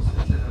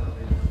resources that are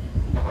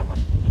available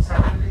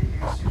certainly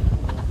leads you to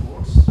move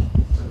towards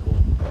the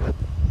goal.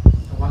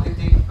 The only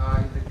thing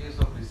in the case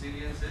of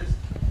resilience is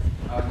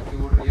you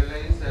would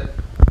realize that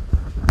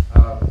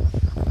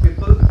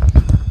people,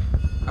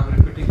 I'm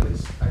repeating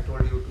this, I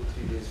told you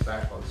 2-3 days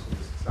back also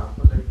this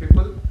example, that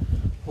people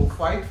who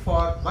fight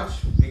for much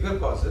bigger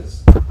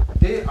causes,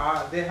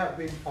 they have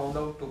been found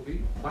out to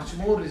be much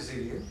more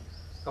resilient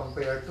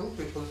compared to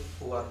people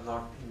who are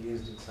not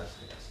engaged in such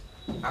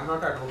things. I'm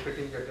not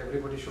advocating that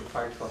everybody should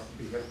fight for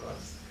bigger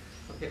cause.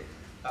 Okay,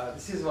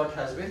 this is what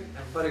has been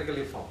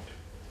empirically found.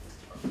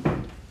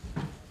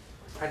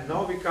 And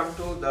now we come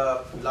to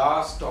the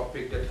last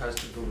topic that has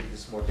to do with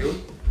this module,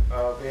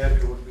 where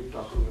we would be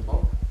talking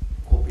about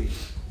coping.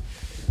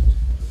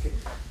 Okay.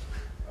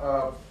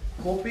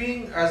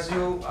 Coping, as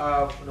you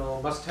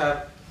must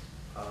have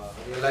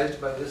realized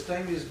by this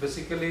time, is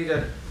basically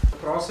that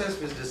process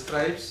which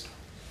describes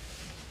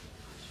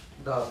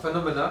the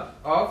phenomena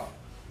of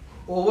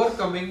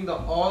overcoming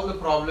all the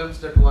problems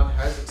that one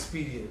has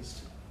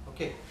experienced,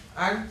 okay,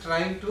 and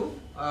trying to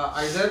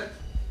either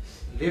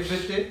live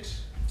with it,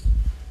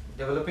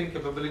 developing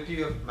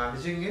capability of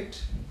managing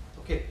it,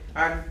 okay,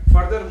 and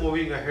further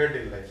moving ahead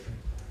in life.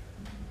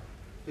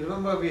 You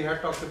remember we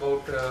had talked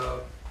about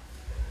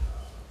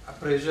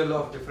appraisal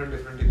of different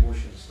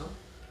emotions, no?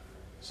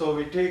 So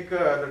we take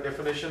the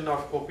definition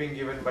of coping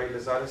given by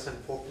Lazarus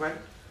and Folkman,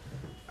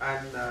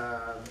 and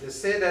they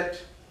say that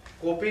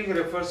coping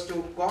refers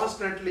to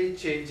constantly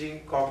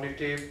changing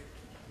cognitive,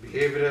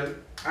 behavioral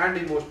and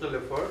emotional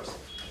efforts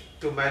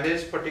to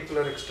manage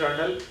particular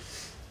external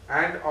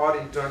and or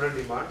internal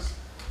demands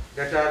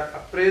that are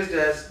appraised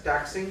as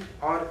taxing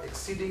or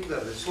exceeding the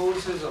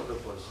resources of the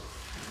person.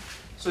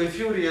 So if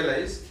you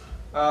realize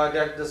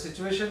that the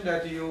situation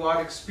that you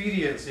are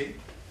experiencing,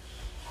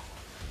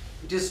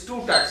 it is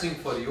too taxing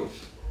for you,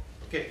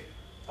 okay,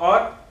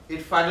 or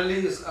it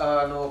finally is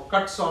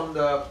cuts on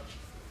the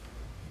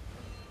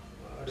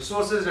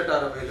resources that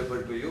are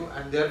available to you,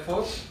 and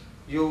therefore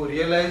you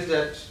realize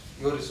that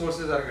your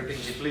resources are getting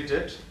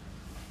depleted,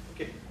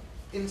 okay.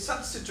 In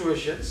such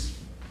situations,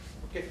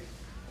 okay,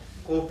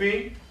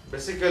 coping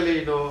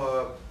basically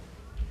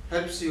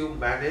helps you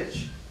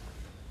manage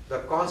the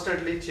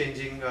constantly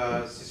changing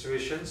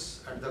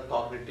situations at the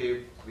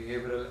cognitive,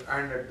 behavioral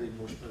and at the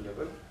emotional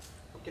level,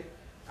 okay,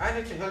 and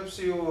it helps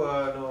you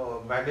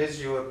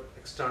manage your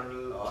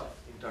external or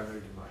internal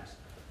demands.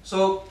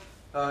 So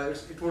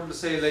it would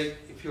say, like,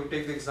 if you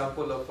take the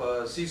example of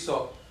a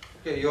seesaw,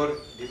 okay, your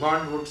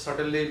demand would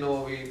certainly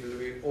will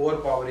be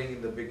overpowering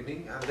in the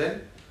beginning, and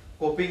then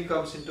coping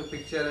comes into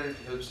picture and it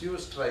helps you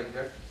strike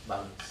that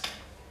balance.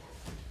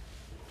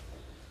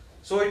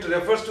 So it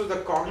refers to the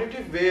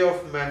cognitive way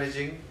of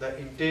managing the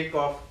intake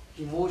of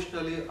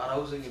emotionally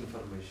arousing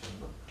information.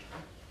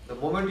 The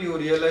moment you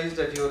realize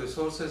that your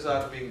resources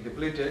are being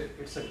depleted,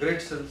 it's a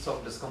great sense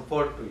of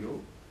discomfort to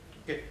you,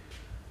 okay,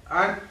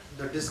 and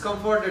the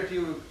discomfort that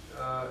you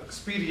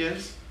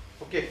experience,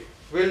 okay,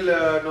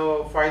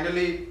 will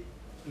finally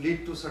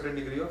lead to certain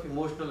degree of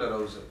emotional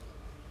arousal,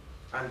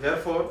 and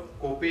therefore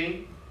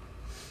coping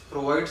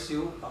provides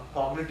you a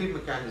cognitive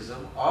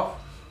mechanism of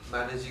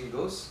managing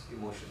those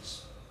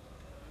emotions.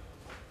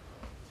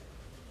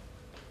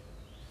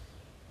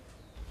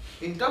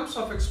 In terms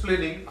of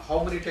explaining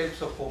how many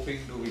types of coping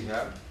do we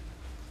have,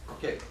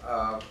 okay,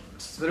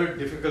 it's very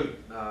difficult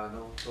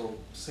to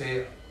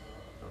say.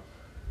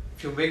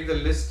 If you make the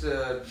list,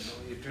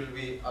 it will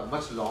be a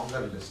much longer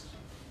list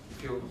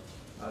if you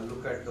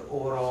look at the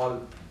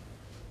overall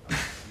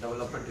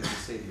development in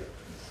this area.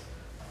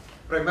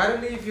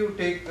 Primarily, if you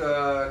take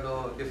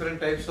different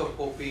types of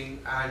coping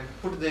and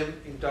put them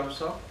in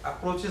terms of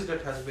approaches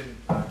that has been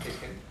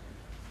taken,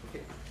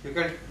 okay, you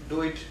can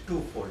do it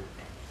twofold.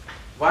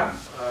 One,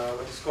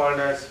 what is called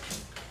as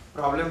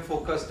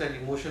problem-focused and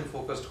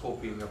emotion-focused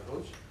coping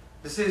approach.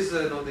 This is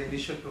the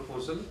initial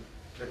proposal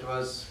that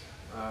was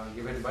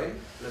given by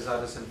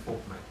Lazarus and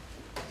Folkman.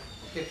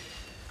 Okay,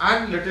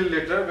 and little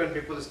later, when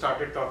people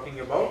started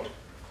talking about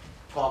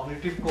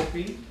cognitive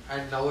coping,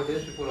 and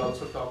nowadays people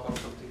also talk of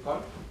something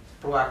called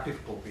proactive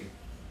coping.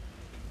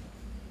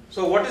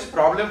 So, what is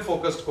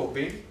problem-focused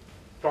coping?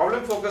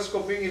 Problem-focused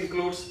coping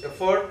includes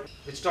effort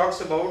which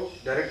talks about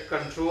direct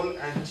control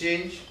and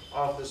change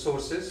of the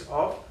sources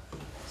of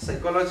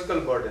psychological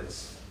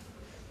burdens,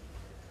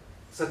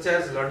 such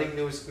as learning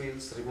new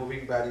skills,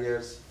 removing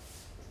barriers,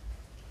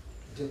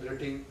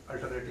 generating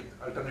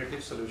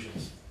alternative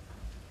solutions.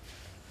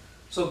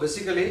 So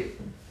basically,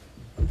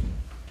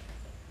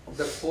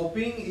 the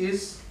coping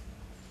is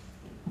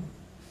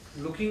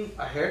looking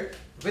ahead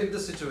with the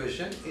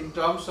situation in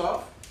terms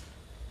of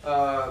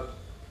a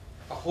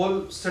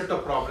whole set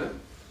of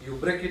problem. You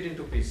break it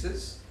into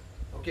pieces,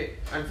 okay,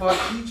 and for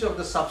each of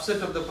the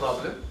subset of the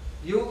problem,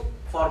 you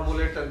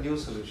formulate a new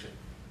solution.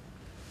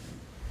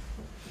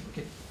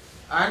 Okay,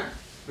 and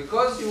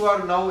because you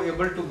are now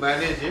able to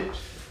manage it,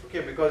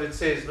 okay, because it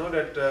says no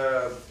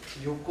that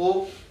you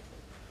cope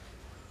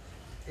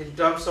in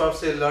terms of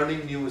say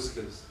learning new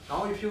skills.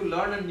 Now if you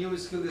learn a new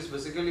skill, this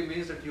basically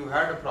means that you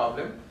had a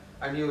problem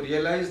and you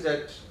realize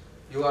that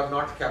you are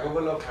not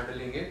capable of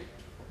handling it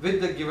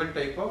with the given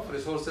type of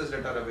resources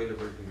that are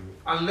available to you,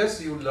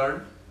 unless you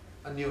learn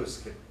a new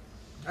skill,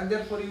 and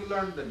therefore you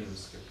learn the new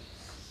skill.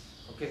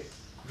 Okay.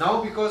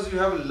 Now because you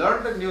have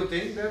learned a new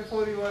thing,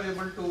 therefore you are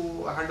able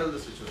to handle the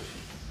situation.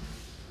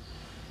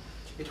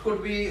 It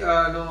could be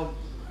no,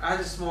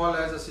 as small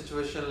as a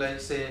situation like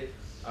say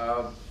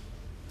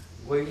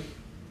going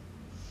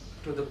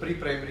to the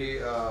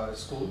pre-primary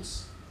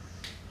schools.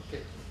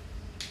 Okay.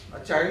 A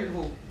child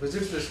who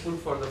visits the school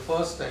for the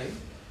first time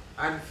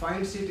and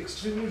finds it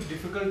extremely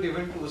difficult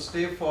even to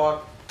stay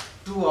for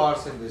 2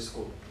 hours in the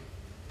school.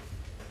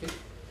 Okay.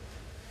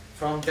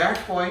 From that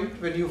point,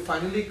 when you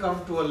finally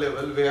come to a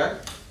level where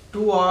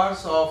 2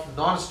 hours of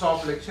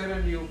non-stop lecture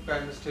and you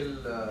can still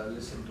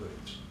listen to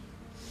it.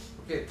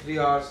 Okay, 3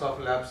 hours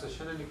of lab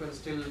session and you can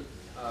still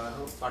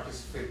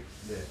participate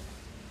there.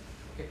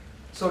 Okay.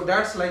 So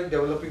that's like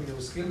developing new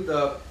skill.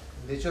 The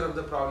nature of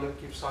the problem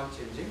keeps on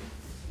changing.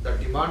 The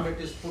demand that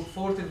is put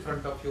forth in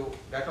front of you,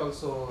 that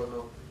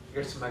also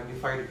gets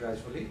magnified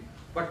gradually.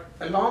 But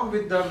along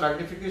with the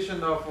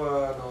magnification of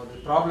the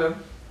problem,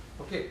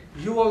 okay,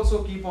 you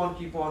also keep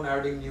on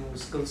adding new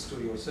skills to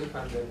yourself,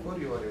 and therefore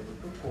you are able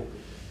to cope with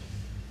it.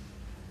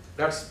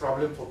 That's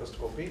problem focused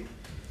coping.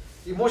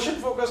 Emotion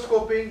focused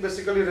coping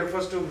basically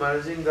refers to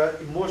managing the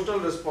emotional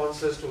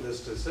responses to the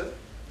stressor,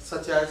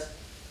 such as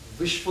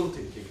wishful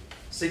thinking,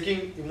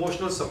 seeking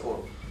emotional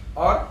support,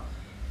 or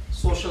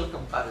social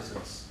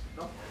comparisons.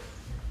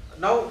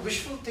 Now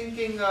wishful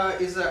thinking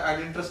is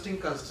an interesting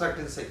construct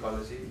in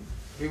psychology.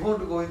 We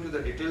won't go into the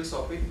details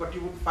of it, but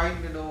you would find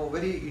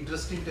very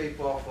interesting type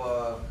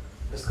of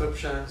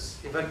descriptions.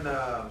 Even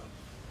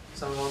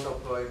some amount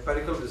of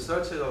empirical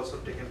research has also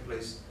taken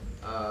place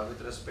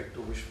with respect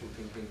to wishful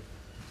thinking.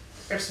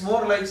 It's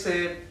more like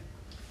say,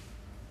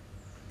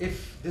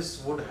 if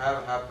this would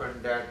have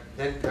happened,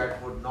 then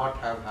that would not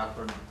have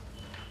happened.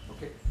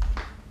 Okay.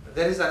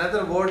 There is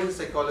another word in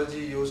psychology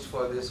used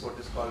for this, what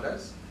is called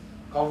as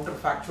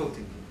counterfactual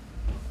thinking.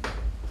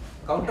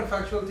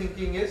 Counterfactual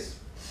thinking is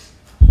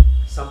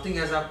something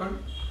has happened,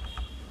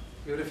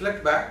 you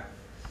reflect back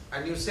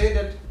and you say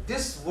that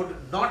this would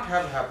not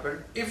have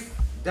happened if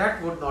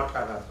that would not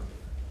have happened.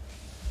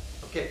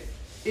 Okay.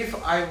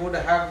 If I would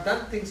have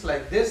done things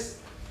like this,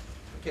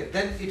 okay,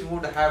 then it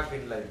would have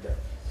been like that.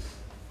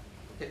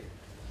 Okay.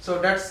 So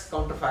that's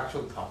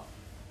counterfactual thought.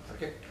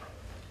 Okay.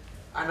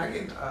 And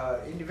again,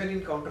 even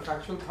in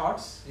counterfactual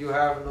thoughts, you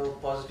have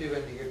positive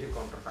and negative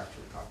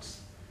counterfactual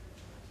thoughts.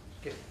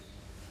 Okay.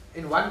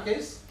 In one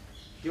case,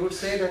 you would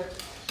say that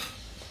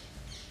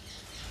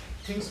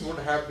things would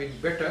have been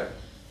better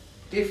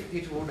if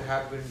it would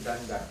have been done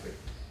that way.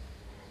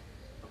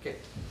 Okay.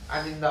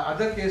 And in the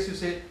other case, you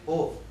say,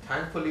 oh,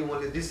 thankfully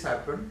only this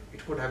happened,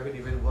 it could have been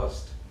even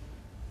worse.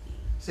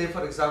 Say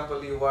for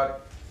example, you are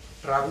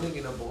traveling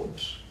in a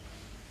boat,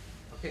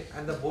 okay,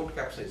 and the boat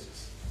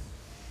capsizes.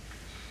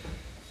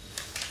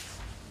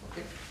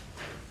 Okay.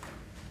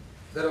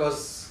 There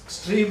was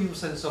extreme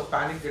sense of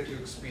panic that you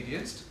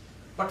experienced,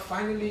 but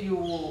finally you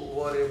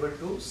were able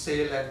to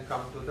sail and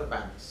come to the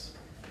banks.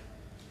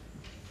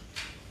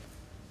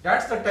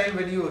 That's the time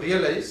when you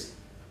realize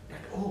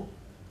that, oh,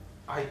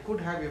 I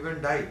could have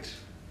even died.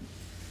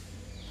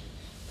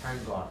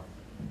 Thank God.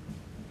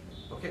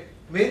 Okay.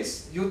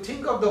 Means you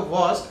think of the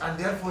worst and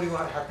therefore you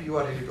are happy, you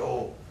are relieved.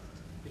 Oh,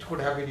 it could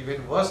have been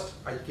even worse.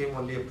 I came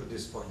only up to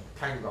this point.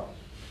 Thank God.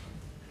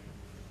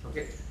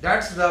 Okay.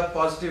 That's the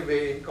positive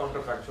way in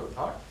counterfactual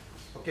thought.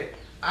 Okay.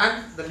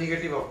 And the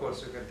negative, of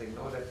course, you can think,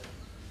 no,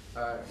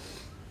 that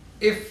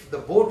if the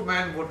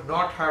boatman would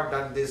not have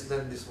done this,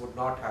 then this would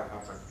not have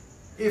happened.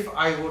 If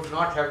I would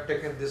not have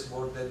taken this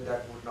boat, then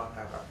that would not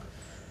have happened.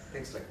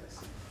 Things like this.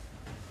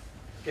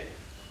 Okay.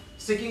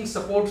 Seeking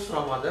support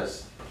from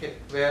others, okay,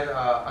 where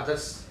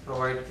others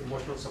provide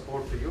emotional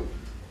support to you,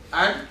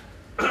 and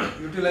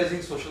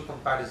utilizing social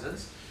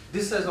comparisons.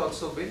 This has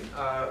also been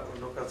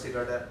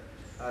considered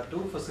to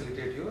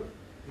facilitate your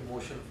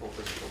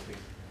emotion-focused coping.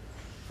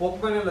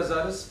 Folkman and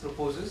Lazarus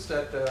proposes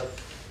that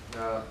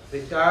the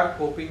entire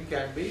coping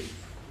can be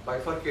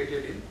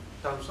bifurcated in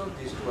terms of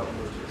these two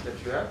approaches,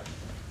 that you have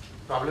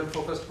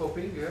problem-focused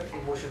coping, you have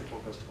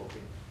emotion-focused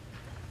coping.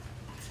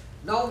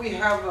 Now we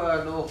have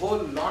a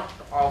whole lot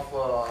of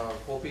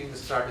coping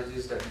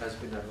strategies that has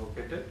been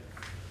advocated.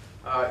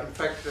 In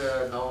fact,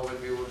 now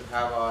when we would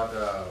have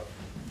our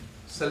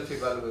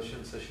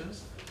self-evaluation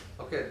sessions,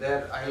 okay,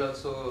 there I'll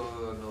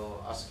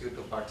also ask you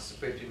to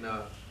participate in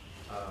a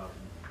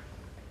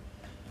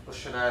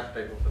questionnaire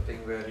type of a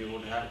thing where you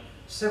would have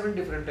 7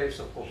 different types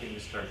of coping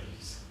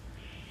strategies.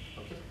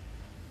 Okay.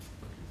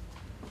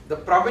 The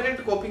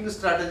prominent coping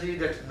strategy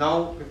that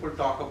now people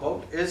talk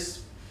about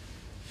is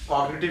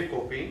cognitive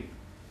coping,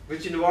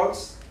 which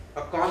involves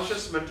a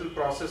conscious mental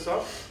process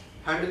of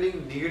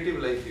handling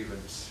negative life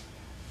events.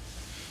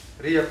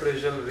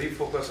 reappraisal,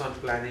 refocus on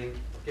planning,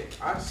 okay,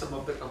 are some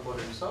of the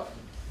components of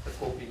the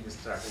coping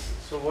strategy.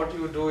 So what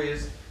you do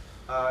is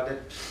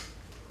that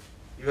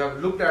you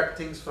have looked at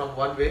things from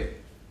one way,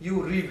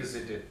 you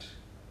revisit it.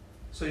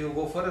 So you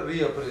go for a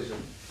reappraisal,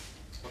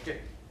 okay,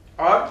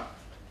 or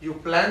you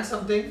plan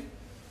something,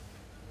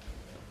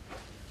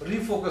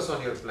 refocus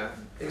on your plan,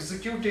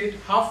 execute it,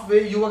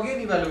 halfway you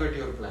again evaluate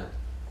your plan.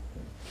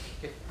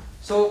 Okay.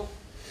 So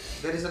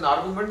there is an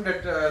argument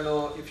that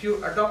if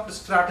you adopt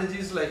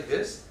strategies like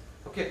this,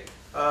 okay,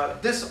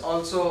 this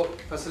also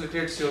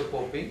facilitates your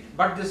coping,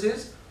 but this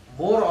is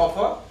more of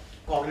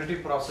a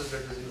cognitive process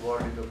that is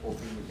involved in the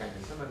coping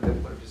mechanism, and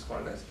therefore it is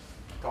called as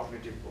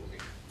cognitive coping.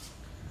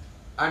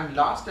 And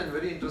last and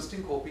very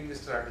interesting coping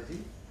strategy,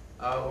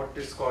 what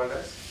is called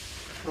as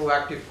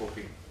proactive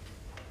coping.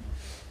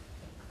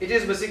 It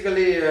is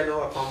basically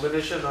a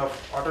combination of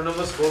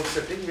autonomous goal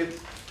setting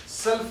with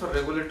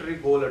self-regulatory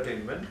goal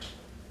attainment,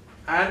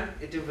 and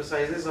it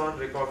emphasizes on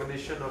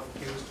recognition of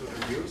cues to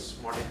reduce,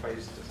 modify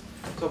stress.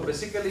 So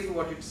basically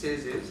what it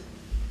says is,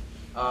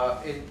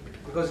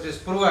 because it is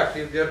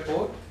proactive,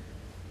 therefore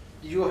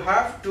you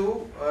have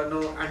to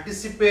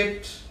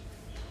anticipate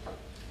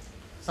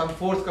some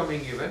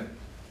forthcoming event,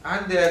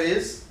 and there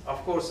is of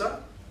course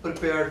a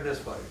preparedness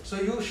for it. So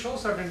you show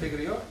certain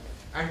degree of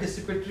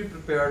anticipatory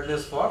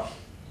preparedness for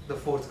the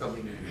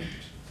forthcoming event,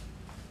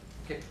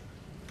 okay,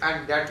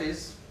 and that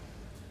is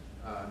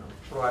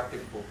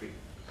proactive coping.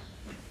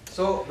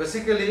 So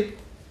basically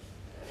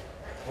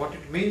what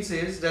it means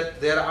is that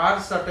there are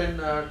certain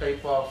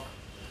type of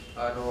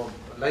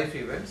life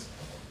events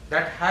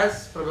that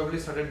has probably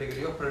certain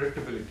degree of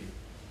predictability.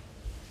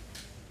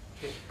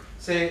 Okay.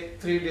 Say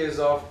 3 days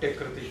of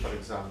Tekriti, for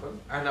example,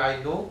 and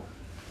I know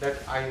that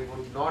I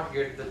would not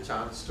get the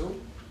chance to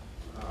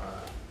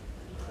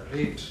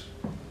read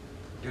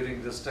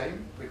during this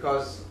time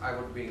because I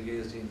would be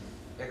engaged in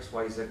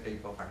XYZ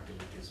type of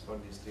activities for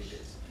these 3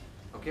 days.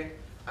 Okay,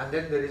 and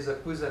then there is a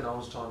quiz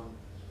announced on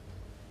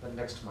the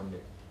next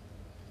Monday.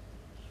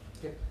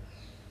 Okay,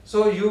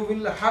 so you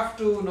will have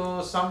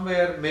to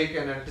somewhere make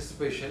an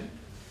anticipation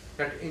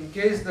that in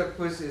case the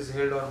quiz is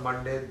held on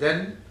Monday,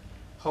 then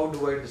how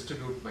do I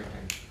distribute my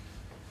time?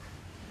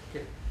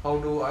 Okay, how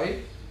do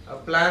I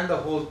plan the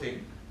whole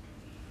thing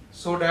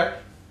so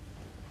that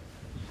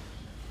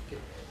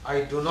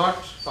I do not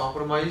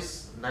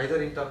compromise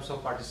neither in terms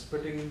of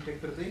participating in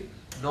Tekriti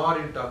nor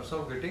in terms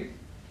of getting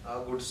a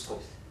good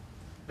score.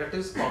 That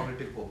is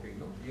cognitive coping.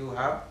 No? You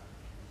have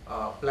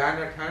a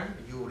plan at hand,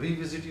 you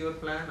revisit your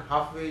plan,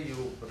 halfway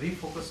you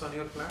refocus on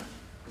your plan.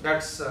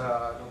 That's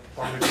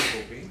cognitive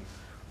coping.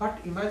 But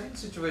imagine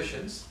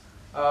situations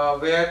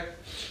where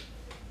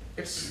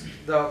it's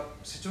the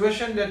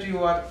situation that you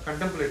are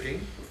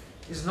contemplating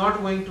is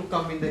not going to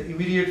come in the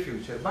immediate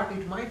future, but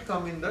it might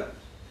come in the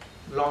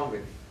long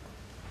way.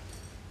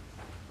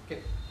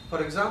 Okay.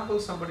 For example,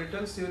 somebody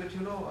tells you that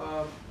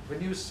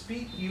when you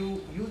speak,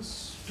 you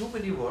use too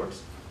many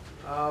words,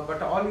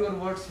 but all your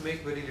words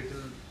make very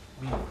little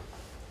meaning.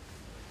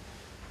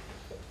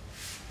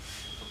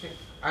 Okay.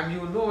 And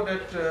you know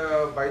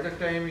that by the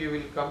time you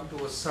will come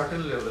to a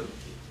certain level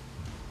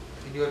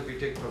in your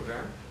BTech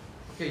program,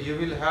 okay, you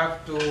will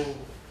have to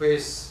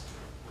face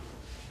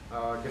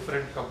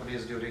different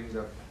companies during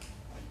the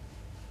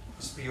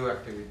SPO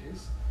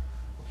activities.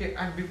 Okay,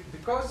 and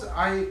because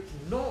I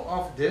know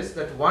of this,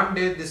 that one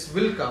day this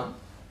will come,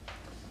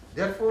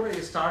 therefore I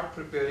start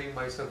preparing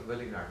myself well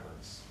in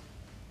advance.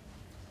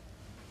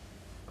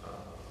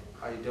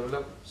 I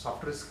develop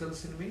software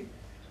skills in me,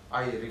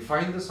 I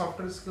refine the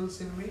software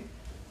skills in me.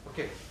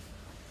 Okay,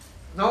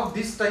 now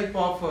this type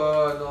of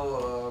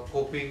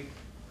coping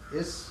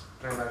is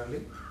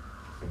primarily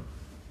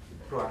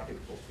proactive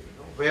coping,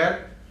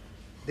 where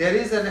there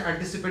is an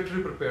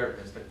anticipatory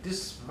preparedness that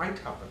this might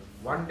happen.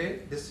 One day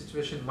this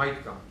situation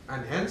might come,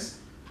 and hence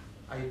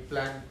I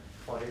plan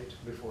for it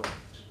before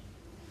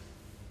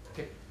it.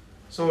 Okay.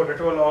 So that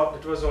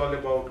was all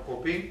about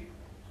coping.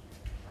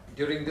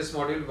 During this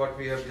module, what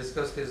we have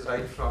discussed is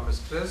right from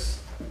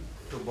stress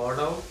to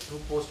burnout to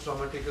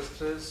post-traumatic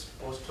stress,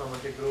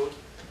 post-traumatic growth,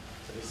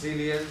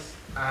 resilience,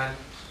 and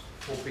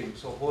coping.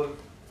 So whole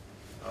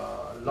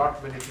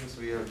many things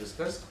we have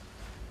discussed.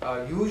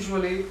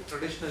 Usually,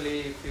 traditionally,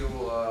 if you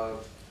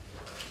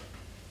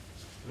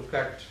look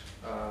at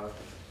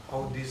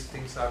how these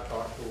things are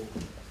taught to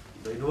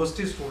the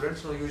university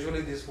students,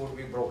 usually this would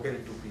be broken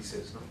into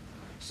pieces.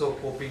 So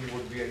coping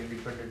would be an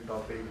independent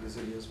topic,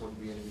 resilience would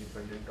be an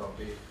independent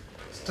topic,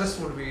 stress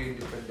would be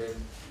independent,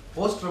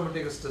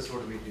 post-traumatic stress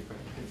would be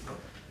independent.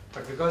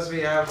 But because we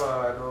have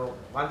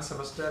one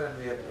semester and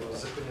we have to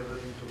zip in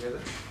everything together,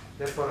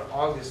 therefore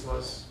all this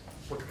was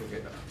put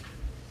together.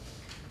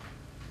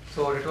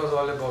 So it was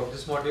all about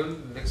this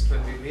module. Next,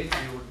 when we meet,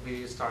 we would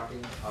be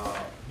starting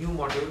a new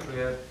module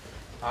where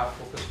our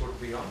focus would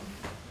be on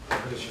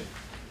aggression.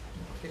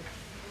 Okay.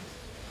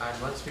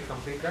 And once we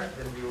complete that,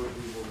 then we will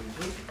be moving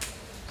to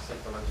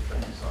psychological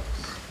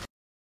disorders.